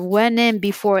particular went in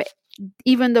before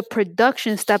even the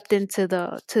production stepped into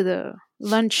the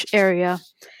lunch area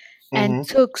and Mm-hmm.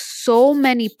 took so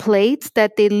many plates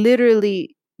that they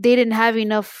didn't have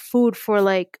enough food for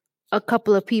like a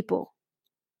couple of people.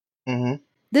 Mm-hmm.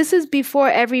 This is before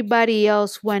everybody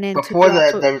else went in to Before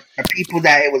grab food. the people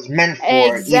that it was meant for, even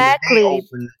they Exactly.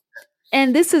 opened.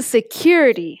 And this is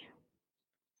security.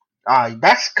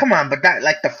 That's come on, but that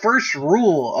like the first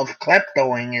rule of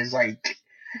kleptoing is like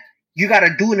you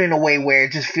gotta do it in a way where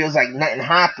it just feels like nothing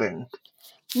happened.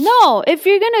 No, if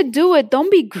you're gonna do it, don't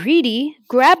be greedy.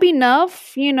 Grab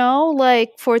enough,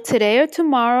 like for today or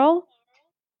tomorrow,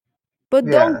 but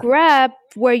don't Yeah. grab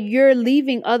where you're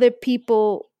leaving other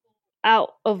people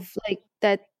out of, like,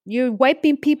 that you're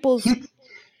wiping people's. He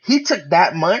he took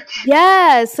that much.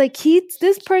 Yes, like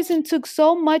this person took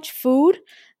so much food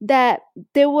that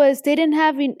they didn't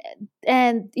have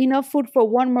and enough food for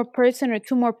one more person or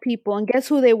two more people. And guess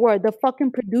who they were? The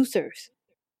fucking producers.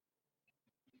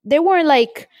 They weren't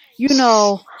like,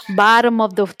 bottom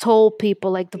of the toll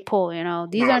people, like the pole,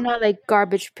 These are No, not like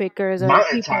garbage pickers or people.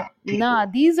 mountaintop Nah,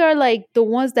 people. these are like the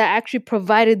ones that actually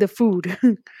provided the food.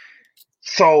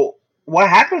 So what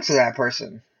happened to that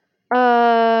person?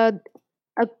 uh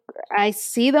I I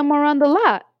see them around the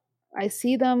lot. I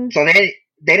see them. So they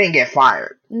didn't get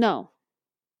fired, No.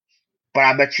 but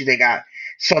I bet you they got.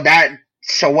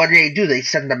 So what do they do? They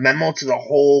send a memo to the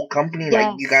whole company like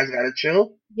you Yes. guys gotta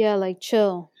chill. Yeah, like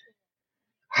chill.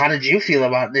 How did you feel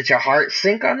about it? Did your heart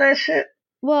sink on that shit?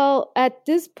 Well, at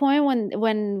this point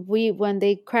when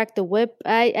they cracked the whip,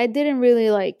 I didn't really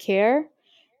like care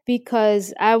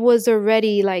because I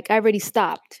already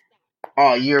stopped.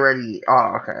 Oh, you already.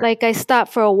 Oh, okay. Like I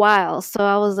stopped for a while, so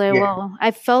I was like, Yeah, well,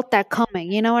 I felt that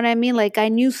coming. You know what I mean? Like I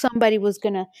knew somebody was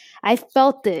gonna. I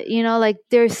felt it. Like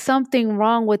there's something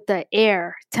wrong with the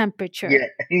air temperature.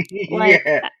 yeah, Like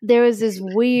yeah. there was this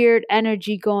weird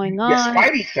energy going Your on.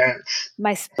 spidey sense.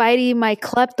 My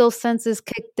klepto senses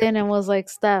kicked in and was like,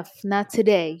 Steph, not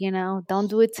today, don't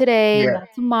do it today, Yeah. not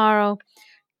tomorrow.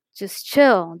 Just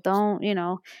chill. Don't,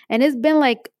 and it's been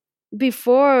like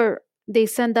before they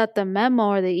send out the memo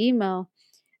or the email,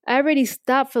 I already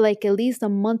stopped for like at least a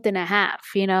month and a half.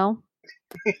 Like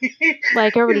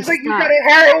I already It's like you got stopped. a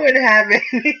heroin habit.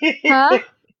 Huh?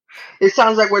 It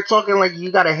sounds like we're talking like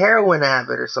you got a heroin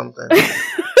habit or something.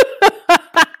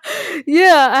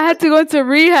 Yeah, I had to go to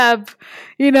rehab.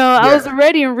 I was Yeah,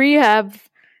 already in rehab.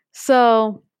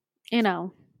 So, you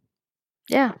know,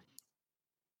 yeah.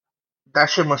 that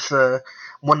shit must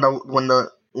when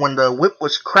the whip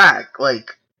was cracked.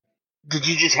 Like, did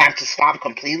you just have to stop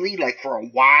completely, like for a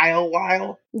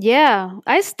while? Yeah,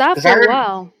 I stopped Because for a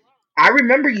while. I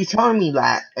remember you telling me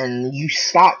that, and you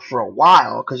stopped for a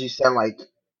while because you said like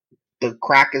the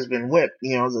crack has been whipped.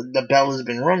 The bell has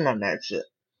been rung on that shit.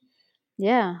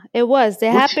 Yeah, it was.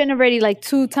 They Which happened already like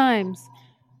two times.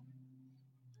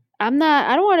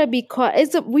 I don't want to be caught.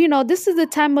 This is the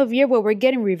time of year where we're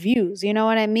getting reviews. You know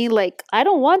what I mean? Like, I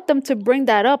don't want them to bring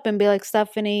that up and be like,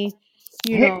 Stephanie,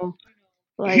 you Here, know,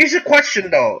 like, here's a question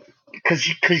though,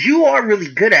 because you are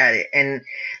really good at it, and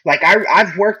like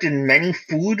I've worked in many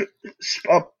food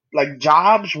like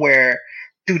jobs where,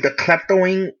 dude, the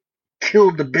kleptoing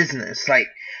killed the business. Like,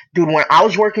 dude, when I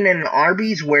was working in an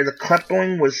Arby's where the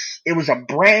kleptoing it was a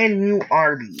brand new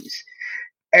Arby's.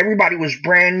 Everybody was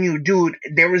brand new, dude.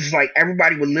 There was like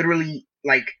everybody would literally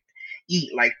like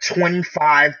eat like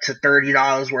 $25 to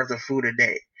 $30 worth of food a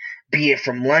day, be it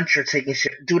from lunch or taking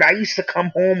shit. Dude, I used to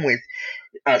come home with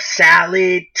a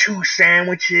salad, two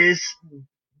sandwiches,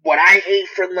 what I ate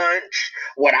for lunch,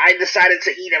 what I decided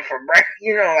to eat for breakfast.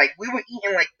 Like we were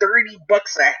eating like $30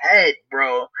 a head,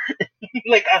 bro.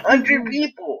 Like 100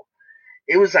 people.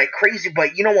 It was like crazy,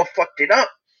 but you know what fucked it up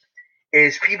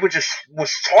is people just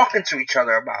was talking to each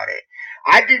other about it.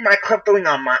 I did my kleptoing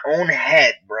on my own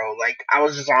head, bro. Like I'm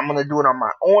gonna do it on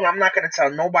my own. I'm not gonna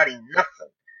tell nobody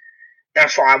nothing.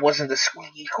 That's why I wasn't the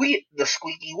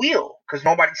squeaky wheel, because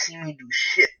nobody seen me do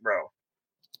shit, bro.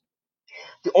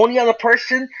 The only other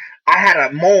person, I had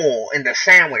a mole in the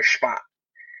sandwich spot.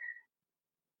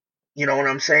 You know what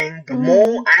I'm saying?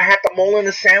 mhm. I had the mole in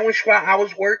the sandwich spot I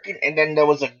was working, and then there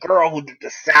was a girl who did the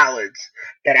salads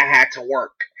that I had to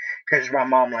work because my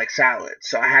mom likes salads.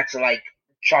 So I had to like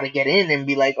try to get in and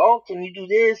be like, oh, can you do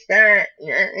this, that?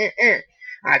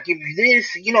 I give you this.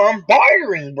 I'm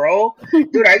bartering, bro.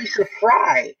 Dude, I used to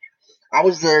fry. I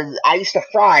used to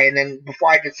fry, and then before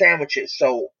I did sandwiches.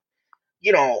 So,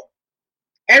 you know,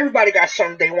 everybody got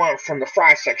something they want from the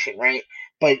fry section, right?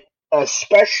 But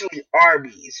especially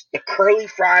Arby's, the curly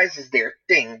fries is their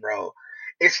thing, bro.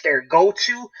 It's their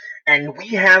go-to, and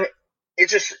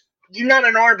it's just you're not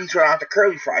an Arby's without the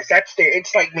curly fries.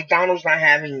 It's like McDonald's not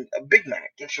having a Big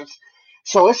Mac. It's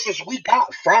just we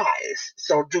got fries.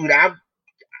 So, dude,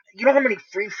 you know how many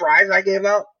free fries I gave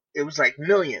out? It was like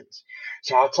millions.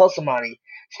 So I'll tell somebody,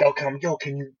 they'll come, yo,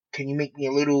 can you make me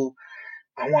a little?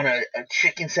 I want a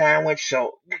chicken sandwich.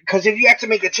 So, because if you had to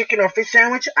make a chicken or fish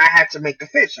sandwich, I had to make the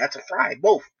fish. I had to fry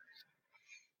both.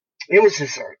 It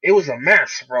was a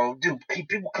mess, bro. Dude,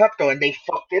 people klepto and they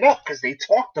fucked it up because they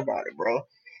talked about it, bro.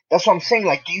 That's what I'm saying.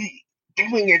 Like,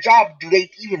 doing your job, do they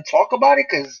even talk about it?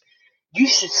 Because you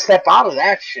should step out of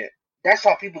that shit. That's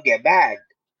how people get bagged.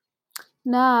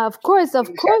 Nah, of You start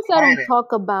course, I don't planning.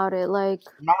 talk about it. Like,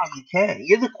 Nah, you can't.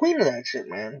 You're the queen of that shit,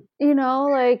 man.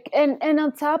 like, and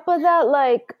on top of that,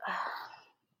 like,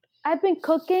 I've been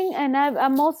cooking, and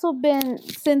I'm also been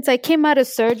since I came out of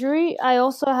surgery. I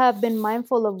also have been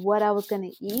mindful of what I was gonna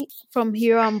eat from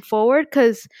here on forward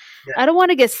because Yeah. I don't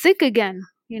want to get sick again.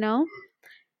 You know,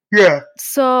 Yeah.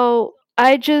 so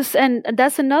I just and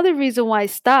that's another reason why I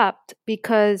stopped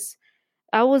because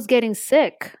I was getting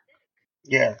sick.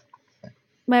 Yeah.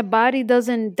 My body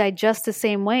doesn't digest the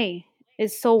same way.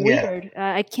 It's so Yeah. weird.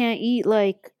 I can't eat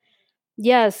like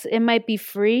yes, it might be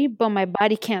free, but my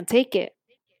body can't take it.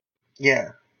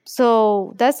 Yeah.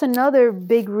 So that's another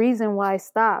big reason why I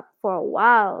stopped for a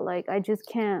while. Like I just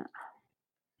can't.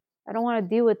 I don't want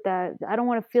to deal with that. I don't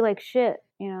want to feel like shit.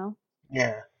 Yeah.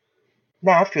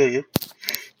 No, I feel you.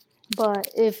 But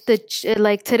if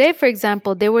like today, for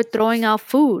example, they were throwing out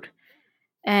food,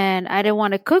 and I didn't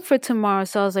want to cook for tomorrow,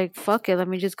 so I was like, "Fuck it, let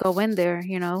me just go in there."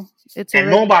 It's And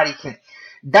already. nobody can.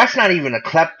 That's not even a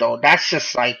klepto. That's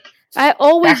just like I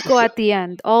always that's go just at the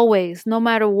end, always, no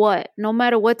matter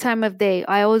what time of day.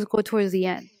 I always go towards the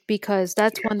end because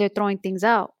that's when they're throwing things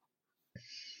out.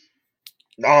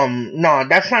 no,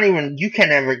 that's not even. You can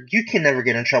never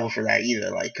get in trouble for that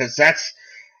either. Like, cause that's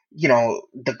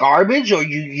the garbage, or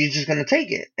you're just gonna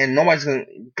take it, and nobody's gonna.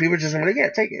 People are just gonna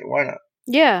take it. Why not?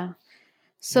 Yeah. Yeah,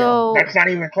 So that's not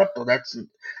even klepto.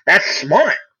 That's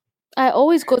smart. I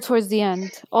always go towards the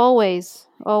end. Always,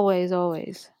 always,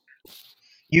 always.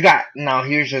 You got now.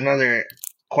 Here's another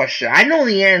question. I know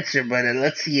the answer, but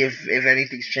let's see if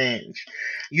anything's changed.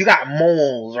 You got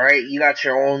moles, right? You got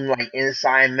your own like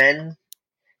inside men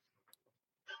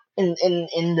in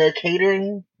the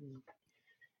catering.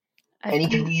 I Any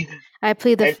plead. people you I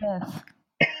plead the could. fifth.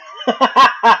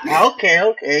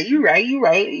 Okay. You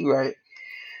right.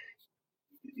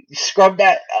 Scrub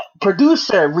that.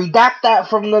 Producer, redact that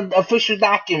from the official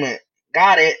document.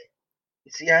 Got it.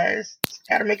 See, guys,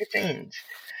 gotta make a change.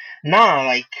 Nah,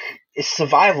 like it's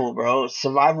survival, bro. It's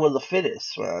survival of the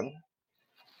fittest, man.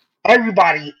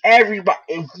 Everybody.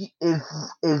 If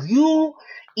you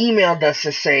emailed us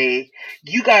to say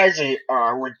you guys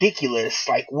are ridiculous,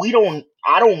 like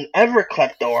I don't ever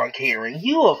klepto on catering.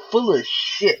 You are full of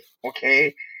shit.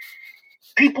 Okay,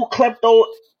 people klepto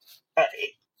uh,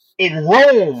 in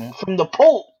Rome from the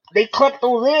Pope. They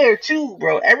klepto there too,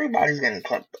 bro. Everybody's getting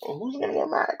klepto. Who's gonna get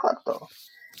mad at klepto?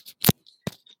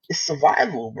 It's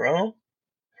survival, bro.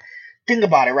 Think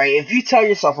about it, right? If you tell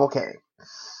yourself, okay,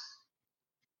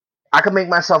 I can make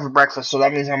myself a breakfast, so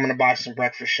that means I'm gonna buy some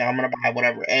breakfast shit. I'm gonna buy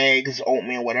whatever, eggs,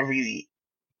 oatmeal, whatever you eat.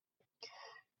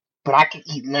 But I can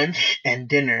eat lunch and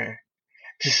dinner.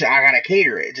 Just I gotta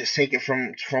cater it. Just take it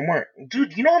from work,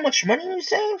 dude. You know how much money you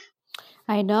save?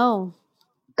 I know.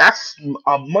 That's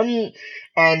a money,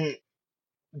 and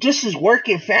this is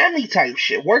working family type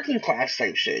shit, working class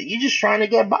type shit. You just trying to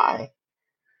get by,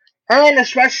 and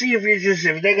especially if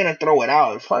they're gonna throw it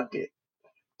out, fuck it,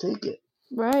 take it.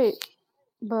 Right.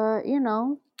 But,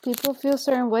 people feel a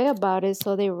certain way about it,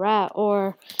 so they rat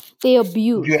or they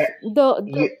abuse. Yeah,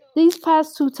 yeah, These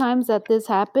past two times that this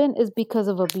happened is because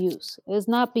of abuse. It's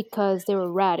not because they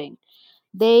were ratting.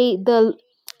 They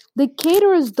the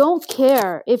caterers don't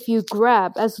care if you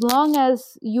grab as long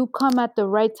as you come at the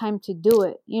right time to do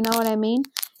it. You know what I mean?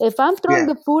 If I'm throwing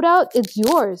yeah, the food out, it's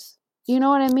yours. You know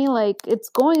what I mean? Like it's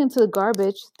going into the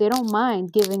garbage. They don't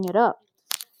mind giving it up.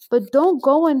 But don't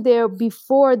go in there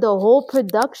before the whole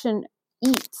production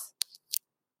eats.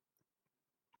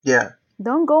 yeah,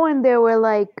 Don't go in there where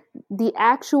like the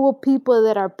actual people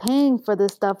that are paying for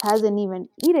this stuff hasn't even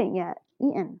eaten yet.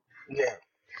 Eaten. yeah.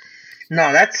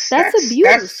 No, that's That's that's abuse.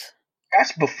 that's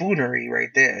that's buffoonery right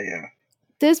there. Yeah,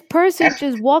 This person that's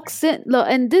just walks in look,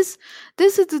 and this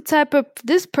is the type of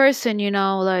this person,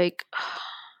 like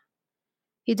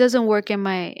he doesn't work in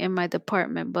my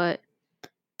department, but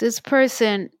this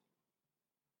person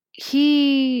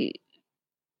he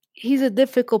he's a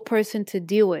difficult person to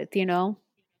deal with. He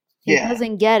yeah.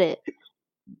 doesn't get it.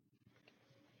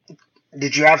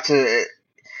 Did you have to?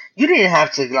 You didn't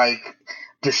have to like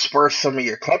disperse some of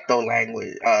your klepto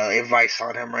language advice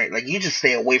on him, right? Like you just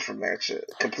stay away from that shit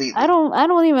I completely. don't I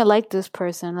don't even like this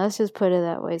person. Let's just put it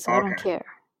that way. So I don't Okay, care.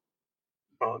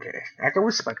 okay, I can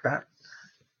respect that.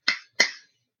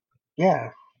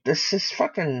 Yeah, this is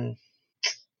fucking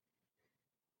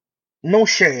no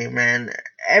shame, man.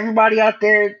 Everybody out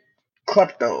there,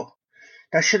 klepto.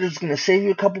 That shit is gonna save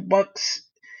you a couple bucks,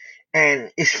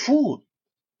 and it's food.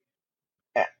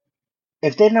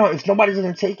 If nobody's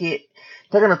gonna take it,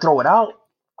 they're gonna throw it out.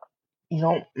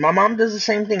 My mom does the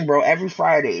same thing, bro. Every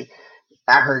Friday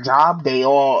at her job,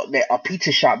 a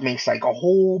pizza shop makes like a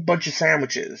whole bunch of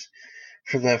sandwiches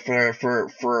for the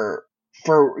for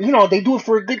they do it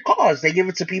for a good cause. They give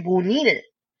it to people who need it.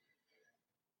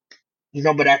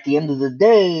 But at the end of the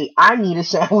day, I need a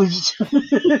sandwich.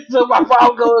 So my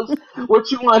mom goes,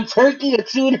 "What you want, turkey or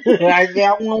tuna?" I say,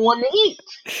 "I want one to eat."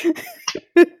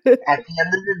 At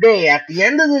the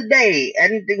end of the day,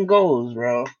 anything goes,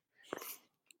 bro.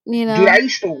 you Dude, I know?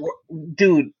 used to,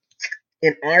 dude,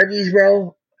 in Arby's,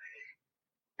 bro.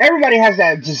 Everybody has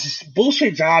that just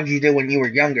bullshit jobs you did when you were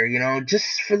younger,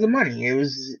 just for the money. It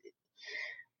was,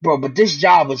 bro, but this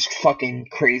job was fucking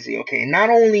crazy. Okay, not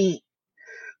only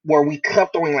were we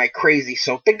kleptoing like crazy,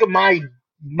 so think of my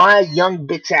young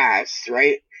bitch ass,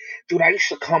 right? Dude, I used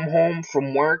to come home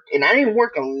from work, and I didn't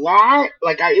work a lot.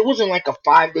 Like, it wasn't like a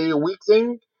 5 day a week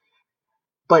thing,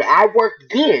 but I worked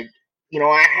good.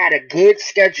 I had a good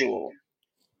schedule.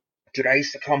 Dude, I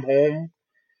used to come home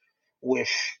with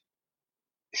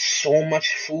so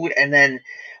much food, and then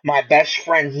my best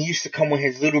friend, he used to come with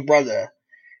his little brother.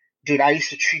 Dude, I used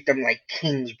to treat them like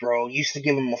kings, bro. Used to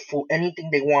give them a food, anything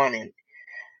they wanted.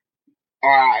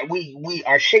 We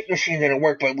our shake machine didn't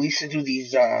work, but we used to do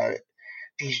these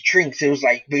drinks. It was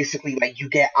like basically like you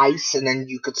get ice and then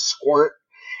you could squirt.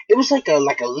 It was like a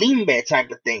limbe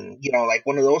type of thing, like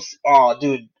one of those. Oh,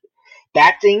 dude,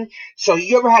 that thing. So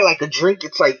you ever had like a drink?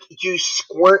 It's like you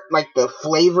squirt like the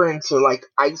flavor into like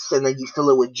ice and then you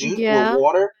fill it with juice with Yeah.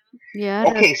 water. Yeah,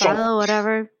 Okay, so Raspada,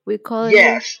 whatever we call it here.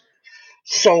 yes,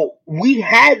 so we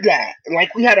had that.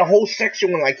 Like we had a whole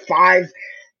section with like 5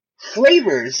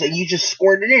 flavors, and you just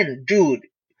squirt it in, dude.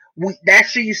 That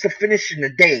shit used to finish in a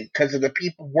day because of the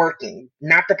people working,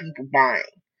 not the people buying.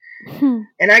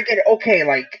 And I get it. Okay,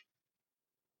 like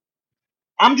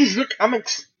I'm just look.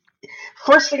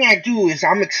 First thing I do is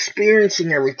I'm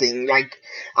experiencing everything. Like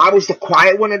I was the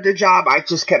quiet one at the job. I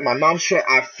just kept my mouth shut.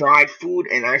 I fried food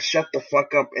and I shut the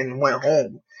fuck up and went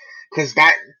home. Cause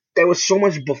there was so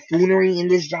much buffoonery in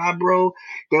this job, bro.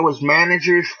 There was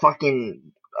managers, fucking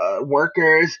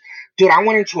workers. Dude, I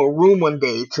went into a room one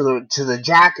day to the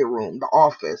jacket room, the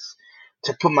office,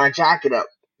 to put my jacket up.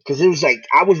 Cause it was like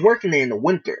I was working there in the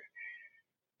winter.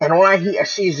 And all I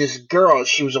see is this girl.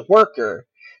 She was a worker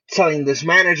telling this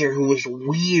manager who was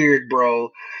weird, bro.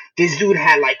 This dude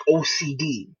had like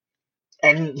OCD,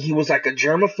 and he was like a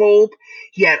germaphobe.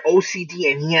 He had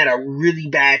OCD, and he had a really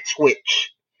bad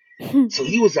twitch. So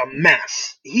he was a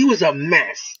mess. He was a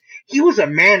mess. He was a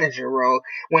manager, bro.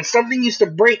 When something used to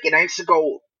break, and I used to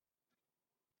go,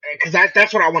 because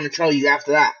that's what I want to tell you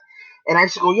after that. And I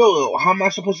used to go, yo, how am I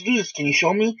supposed to do this? Can you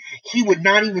show me? He would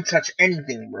not even touch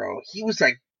anything, bro. He was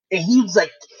like,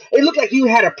 it looked like he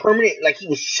had a permanent, like he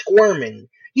was squirming.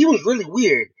 He was really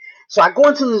weird. So I go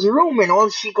into this room and all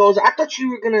she goes, I thought you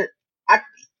were gonna, I,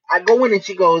 I go in and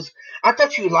she goes, I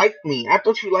thought you liked me. I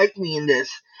thought you liked me in this.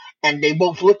 And they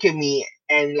both look at me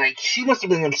and like, she must have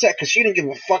been upset because she didn't give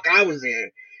a fuck I was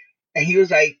there. And he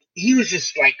was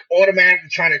just like automatically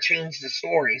trying to change the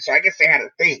story. So I guess they had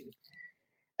a thing.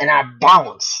 And I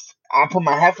bounced. I put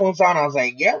my headphones on. I was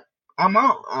like, yep, I'm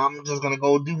out. I'm just going to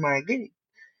go do my gig.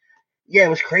 Yeah, it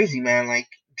was crazy, man. Like,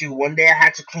 dude, one day I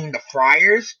had to clean the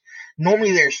fryers.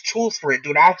 Normally there's tools for it,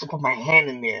 dude. I had to put my hand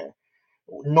in there,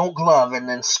 no glove, and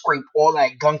then scrape all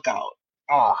that gunk out.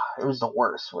 Ah, it was the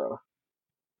worst, bro.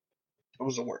 It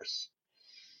was the worst.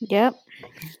 Yep.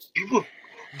 People,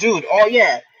 dude, oh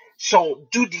yeah. So,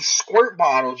 dude, these squirt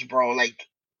bottles, bro, like,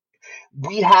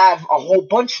 we have a whole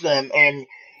bunch of them, and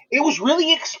it was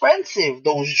really expensive.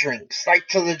 Those drinks, like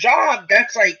to the job,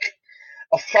 that's like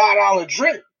a $5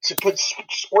 drink to put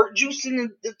squirt juice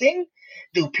in the thing.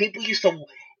 Dude, people used to,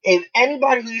 if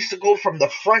anybody used to go from the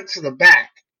front to the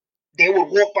back, they would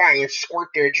walk by and squirt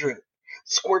their drink,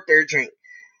 squirt their drink.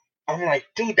 I'm like,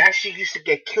 dude, that shit used to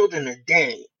get killed in a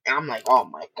day. And I'm like, oh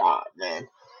my god, man.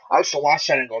 I used to watch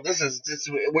that and go, this,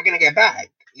 we're gonna get back,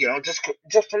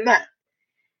 just from that,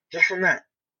 just from that.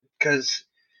 Because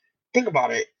think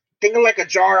about it. Think of like a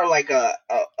jar, like a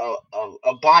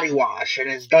body wash, and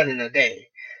it's done in a day.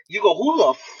 You go, who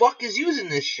the fuck is using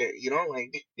this shit?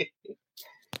 Like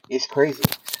it's crazy.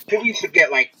 People used to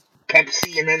get like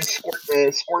Pepsi and then squirt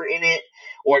in it,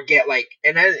 or get like,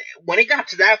 and then when it got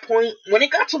to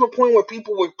the point where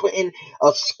people were putting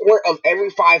a squirt of every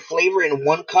five flavor in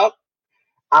one cup,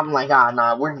 I'm like,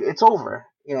 nah, it's over.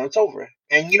 It's over.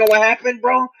 And you know what happened,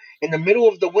 bro? In the middle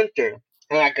of the winter,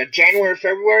 in like a January,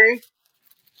 February,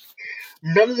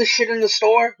 none of the shit in the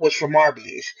store was from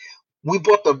Arby's. We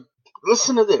bought the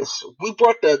listen to this. We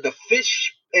brought the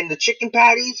fish and the chicken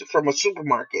patties from a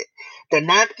supermarket. The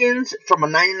napkins from a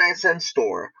 99-cent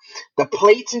store. The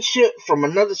plates and shit from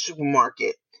another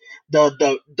supermarket.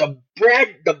 The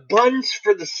bread, the buns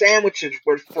for the sandwiches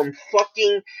were from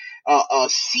fucking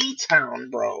Sea Town,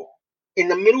 bro. In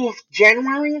the middle of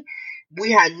January,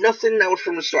 we had nothing that was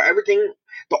from the store. Everything,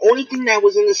 the only thing that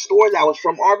was in the store that was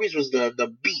from Arby's was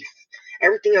the beef.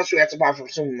 Everything else we had to buy from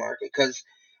the supermarket because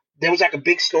there was like a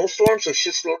big snowstorm, so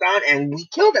shit slowed down, and we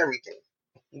killed everything.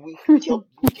 We killed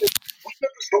the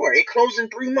store. It closed in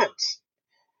 3 months.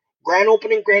 Grand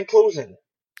opening, grand closing.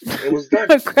 It was done.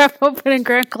 Grand opening,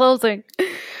 grand closing.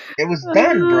 It was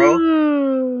done, bro.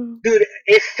 Dude,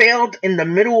 it failed in the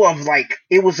middle of like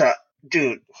it was a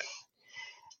dude.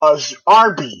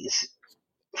 Arby's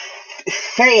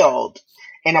failed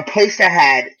in a place that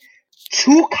had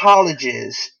two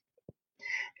colleges.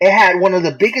 It had one of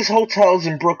the biggest hotels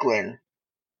in Brooklyn.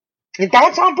 In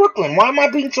downtown Brooklyn. Why am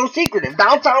I being so secretive?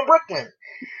 Downtown Brooklyn.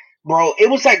 Bro, it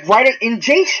was like right in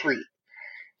J Street.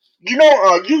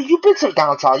 You've been to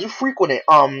downtown. You frequent it.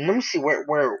 Let me see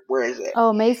where is it?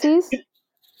 Oh, Macy's?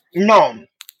 No,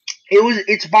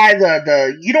 it's by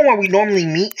the where we normally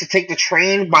meet to take the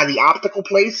train by the optical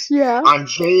place Yeah. on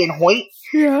J and Hoyt.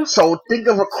 Yeah. So think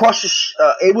of across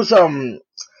it was when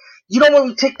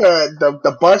we take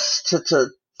the bus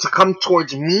to come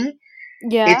towards me.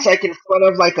 Yeah. It's like in front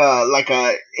of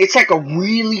it's like a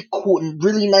really cool,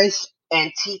 really nice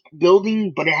antique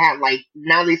building, but it had like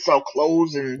now they sell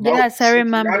clothes and Yes, I belts.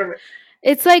 remember.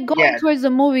 It's like going Yeah, towards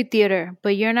the movie theater,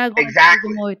 but you're not going towards the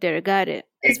exactly, movie theater. Got it.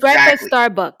 It's right by exactly.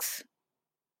 Starbucks.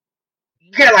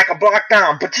 Yeah, like a block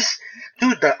down, but just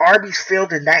dude, the Arby's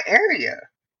failed in that area.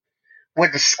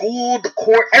 With the school, the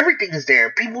court, everything is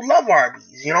there. People love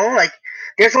Arby's, like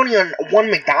there's only one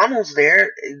McDonald's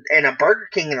there and a Burger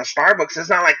King and a Starbucks. It's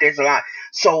not like there's a lot.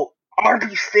 So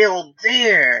Arby's failed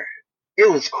there. It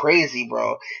was crazy,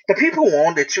 bro. The people who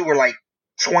owned it too were like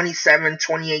 27,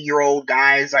 28-year-old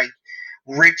guys, like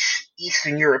rich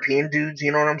Eastern European dudes,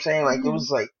 you know what I'm saying? Like it Mhm. was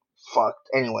like fucked.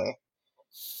 Anyway,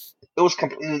 it was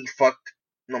completely fucked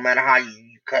no matter how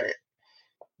you cut it.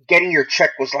 Getting your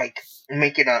check was like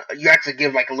making you had to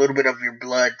give like a little bit of your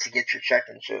blood to get your check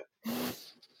and shit.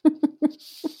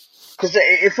 Because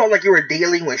it felt like you were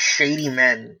dealing with shady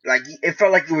men. Like it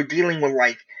felt like you were dealing with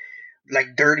like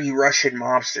dirty Russian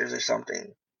mobsters or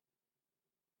something.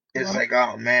 It's Well, like,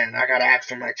 oh man, I gotta ask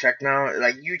for my check now.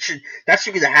 Like that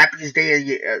should be the happiest day of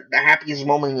the happiest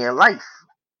moment in your life.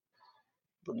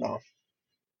 But no,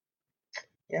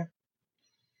 yeah.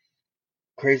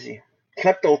 Crazy.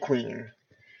 Klepto Queen.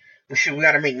 We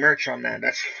gotta make merch on that.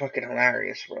 That's fucking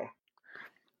hilarious, bro.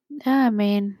 Yeah, I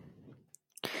mean,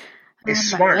 I'm It's on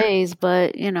my smart. ways,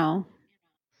 but you know,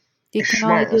 you It's can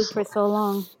only smart. do for so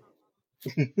long.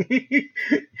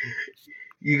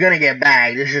 You're gonna get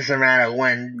bagged. It's just a matter of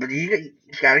when. But you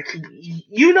gotta keep.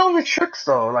 You know the tricks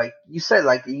though. Like you said,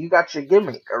 like you got your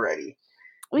gimmick already.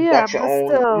 You Yeah, got your but own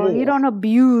still, you move. don't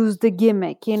abuse the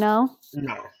gimmick, you know?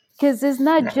 No, Because it's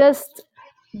not no. just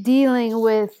dealing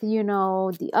with,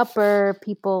 the upper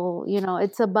people,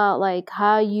 it's about like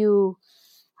how do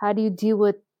you deal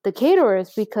with the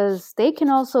caterers because they can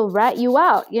also rat you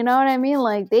out, you know what I mean?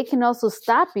 Like they can also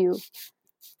stop you.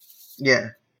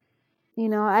 Yeah,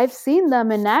 I've seen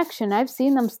them in action. I've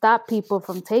seen them stop people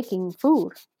from taking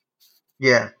food.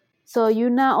 yeah, So you're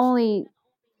not only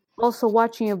also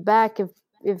watching your back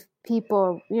if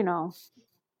people,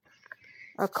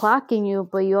 are clocking you,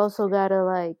 but you also gotta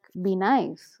like be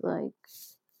nice. Like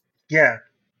yeah.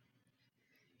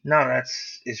 No,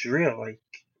 it's real. Like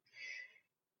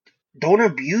don't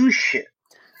abuse shit.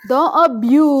 don't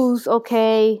abuse,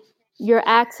 okay, your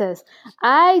access.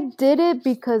 I did it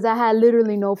because I had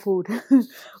literally no food.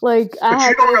 Like I But had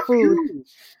you don't no food. abuse.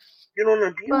 You don't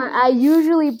But I abuse.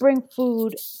 usually bring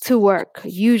food to work.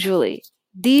 Usually.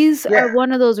 These are Yeah,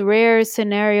 one of those rare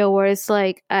scenario where it's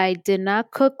like I did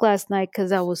not cook last night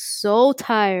because I was so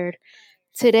tired.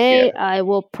 Today yeah, I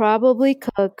will probably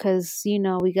cook because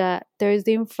we got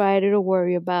Thursday and Friday to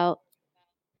worry about,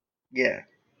 yeah.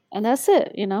 and that's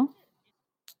it.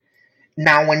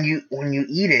 Now, when you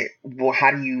eat it, well,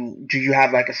 how do you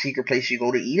have like a secret place you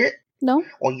go to eat it, No,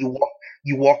 or you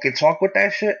walk and talk with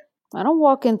that shit? I don't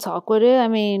walk and talk with it. I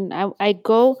mean, I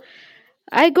go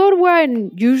to where I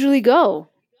usually go.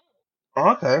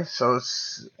 Okay, so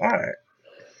it's all right.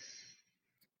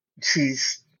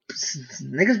 She's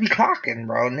niggas be clocking,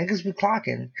 bro. Niggas be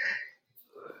clocking.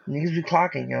 Niggas be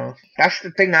clocking, yo. That's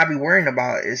the thing I be worrying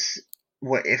about is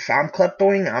what if I'm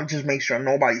kleptoing, I'm just make sure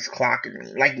nobody's clocking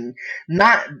me. Like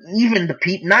not even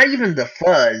the not even the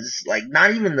fuzz, like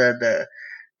not even the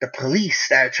police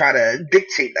that try to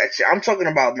dictate that shit. I'm talking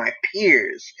about my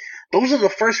peers. Those are the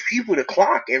first people to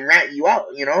clock and rat you out,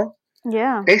 you know?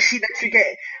 Yeah. They see that you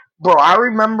get bro, I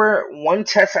remember one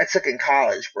test I took in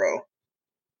college, bro.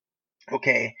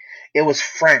 Okay. It was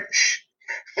French.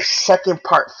 Second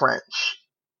part French.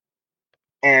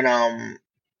 And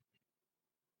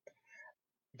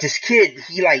this kid,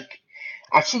 he like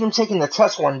I seen him taking the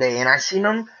test one day and I seen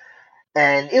him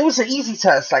and it was an easy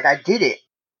test, like I did it.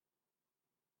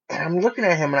 And I'm looking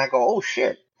at him and I go, oh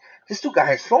shit, this dude got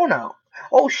his phone out.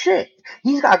 Oh shit,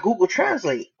 he's got Google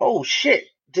Translate. Oh shit,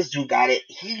 this dude got it.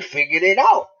 He figured it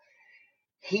out.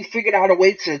 He figured out a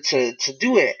way to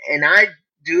do it. And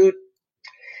dude,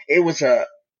 it was a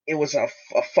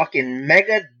fucking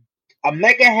mega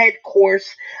head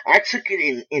course. I took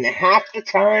it in half the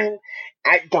time.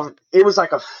 It was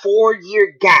like a 4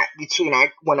 year gap between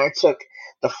when I took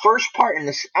the first part and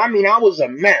this. I mean, I was a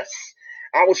mess.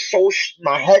 I was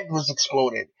my head was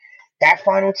exploded. That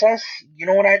final test, you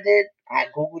know what I did? I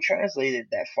Google translated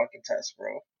that fucking test,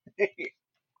 bro.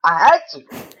 I had to.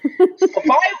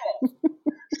 Survival,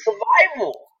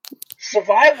 survival,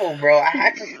 survival, bro. I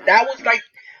had to. That was like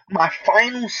my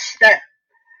final step.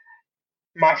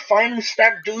 My final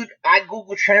step, dude. I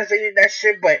Google translated that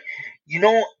shit, but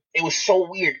it was so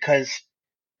weird because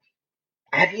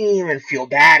I didn't even feel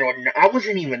bad I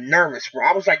wasn't even nervous, bro.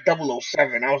 I was like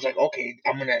 007. I was like, okay,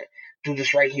 I'm gonna do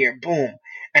this right here, boom.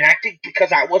 And I think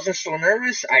because I wasn't so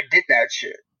nervous, I did that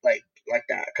shit like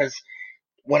that. Because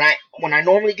when I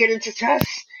normally get into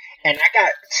tests and I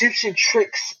got tips and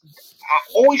tricks, I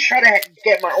always try to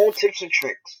get my own tips and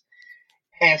tricks.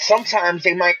 And sometimes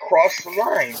they might cross the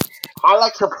line. I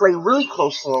like to play really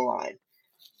close to the line.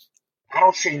 I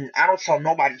don't tell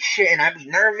nobody shit, and I be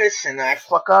nervous and I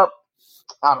fuck up.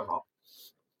 I don't know.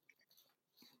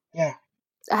 Yeah.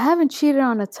 I haven't cheated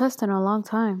on a test in a long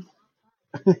time.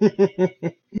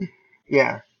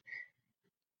 Yeah.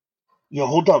 Yo,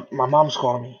 hold up. My mom's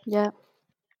calling me. Yeah.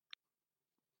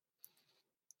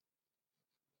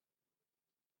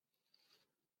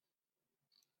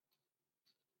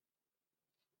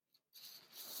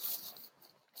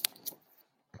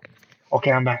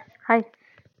 Okay, I'm back. Hi.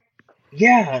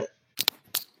 Yeah,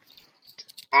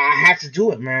 I had to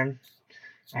do it, man.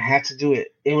 I had to do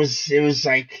it. It was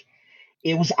like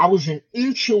I was an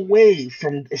inch away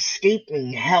from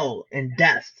escaping hell and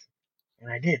death, and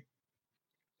I did.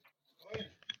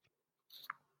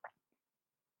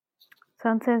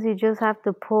 Sometimes you just have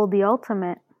to pull the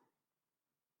ultimate.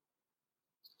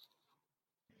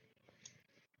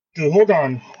 Dude, hold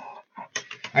on.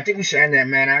 I think we should end it,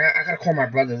 man. I gotta call my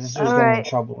brother. This All was getting in right.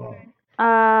 trouble.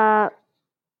 Uh,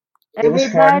 It was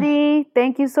fun. everybody,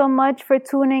 thank you so much for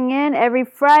tuning in. Every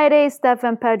Friday, Steph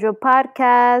and Pedro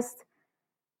podcast.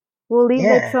 We'll leave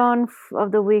the Yeah. throne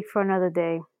of the week for another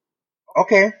day.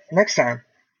 Okay. Next time.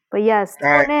 But yes, All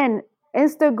right. tune in.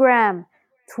 Instagram,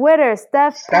 Twitter,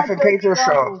 Steph Steph and Pedro Pedro show.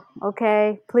 Show.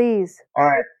 Okay, please All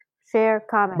right. share,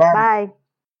 comment. Bye. Bye.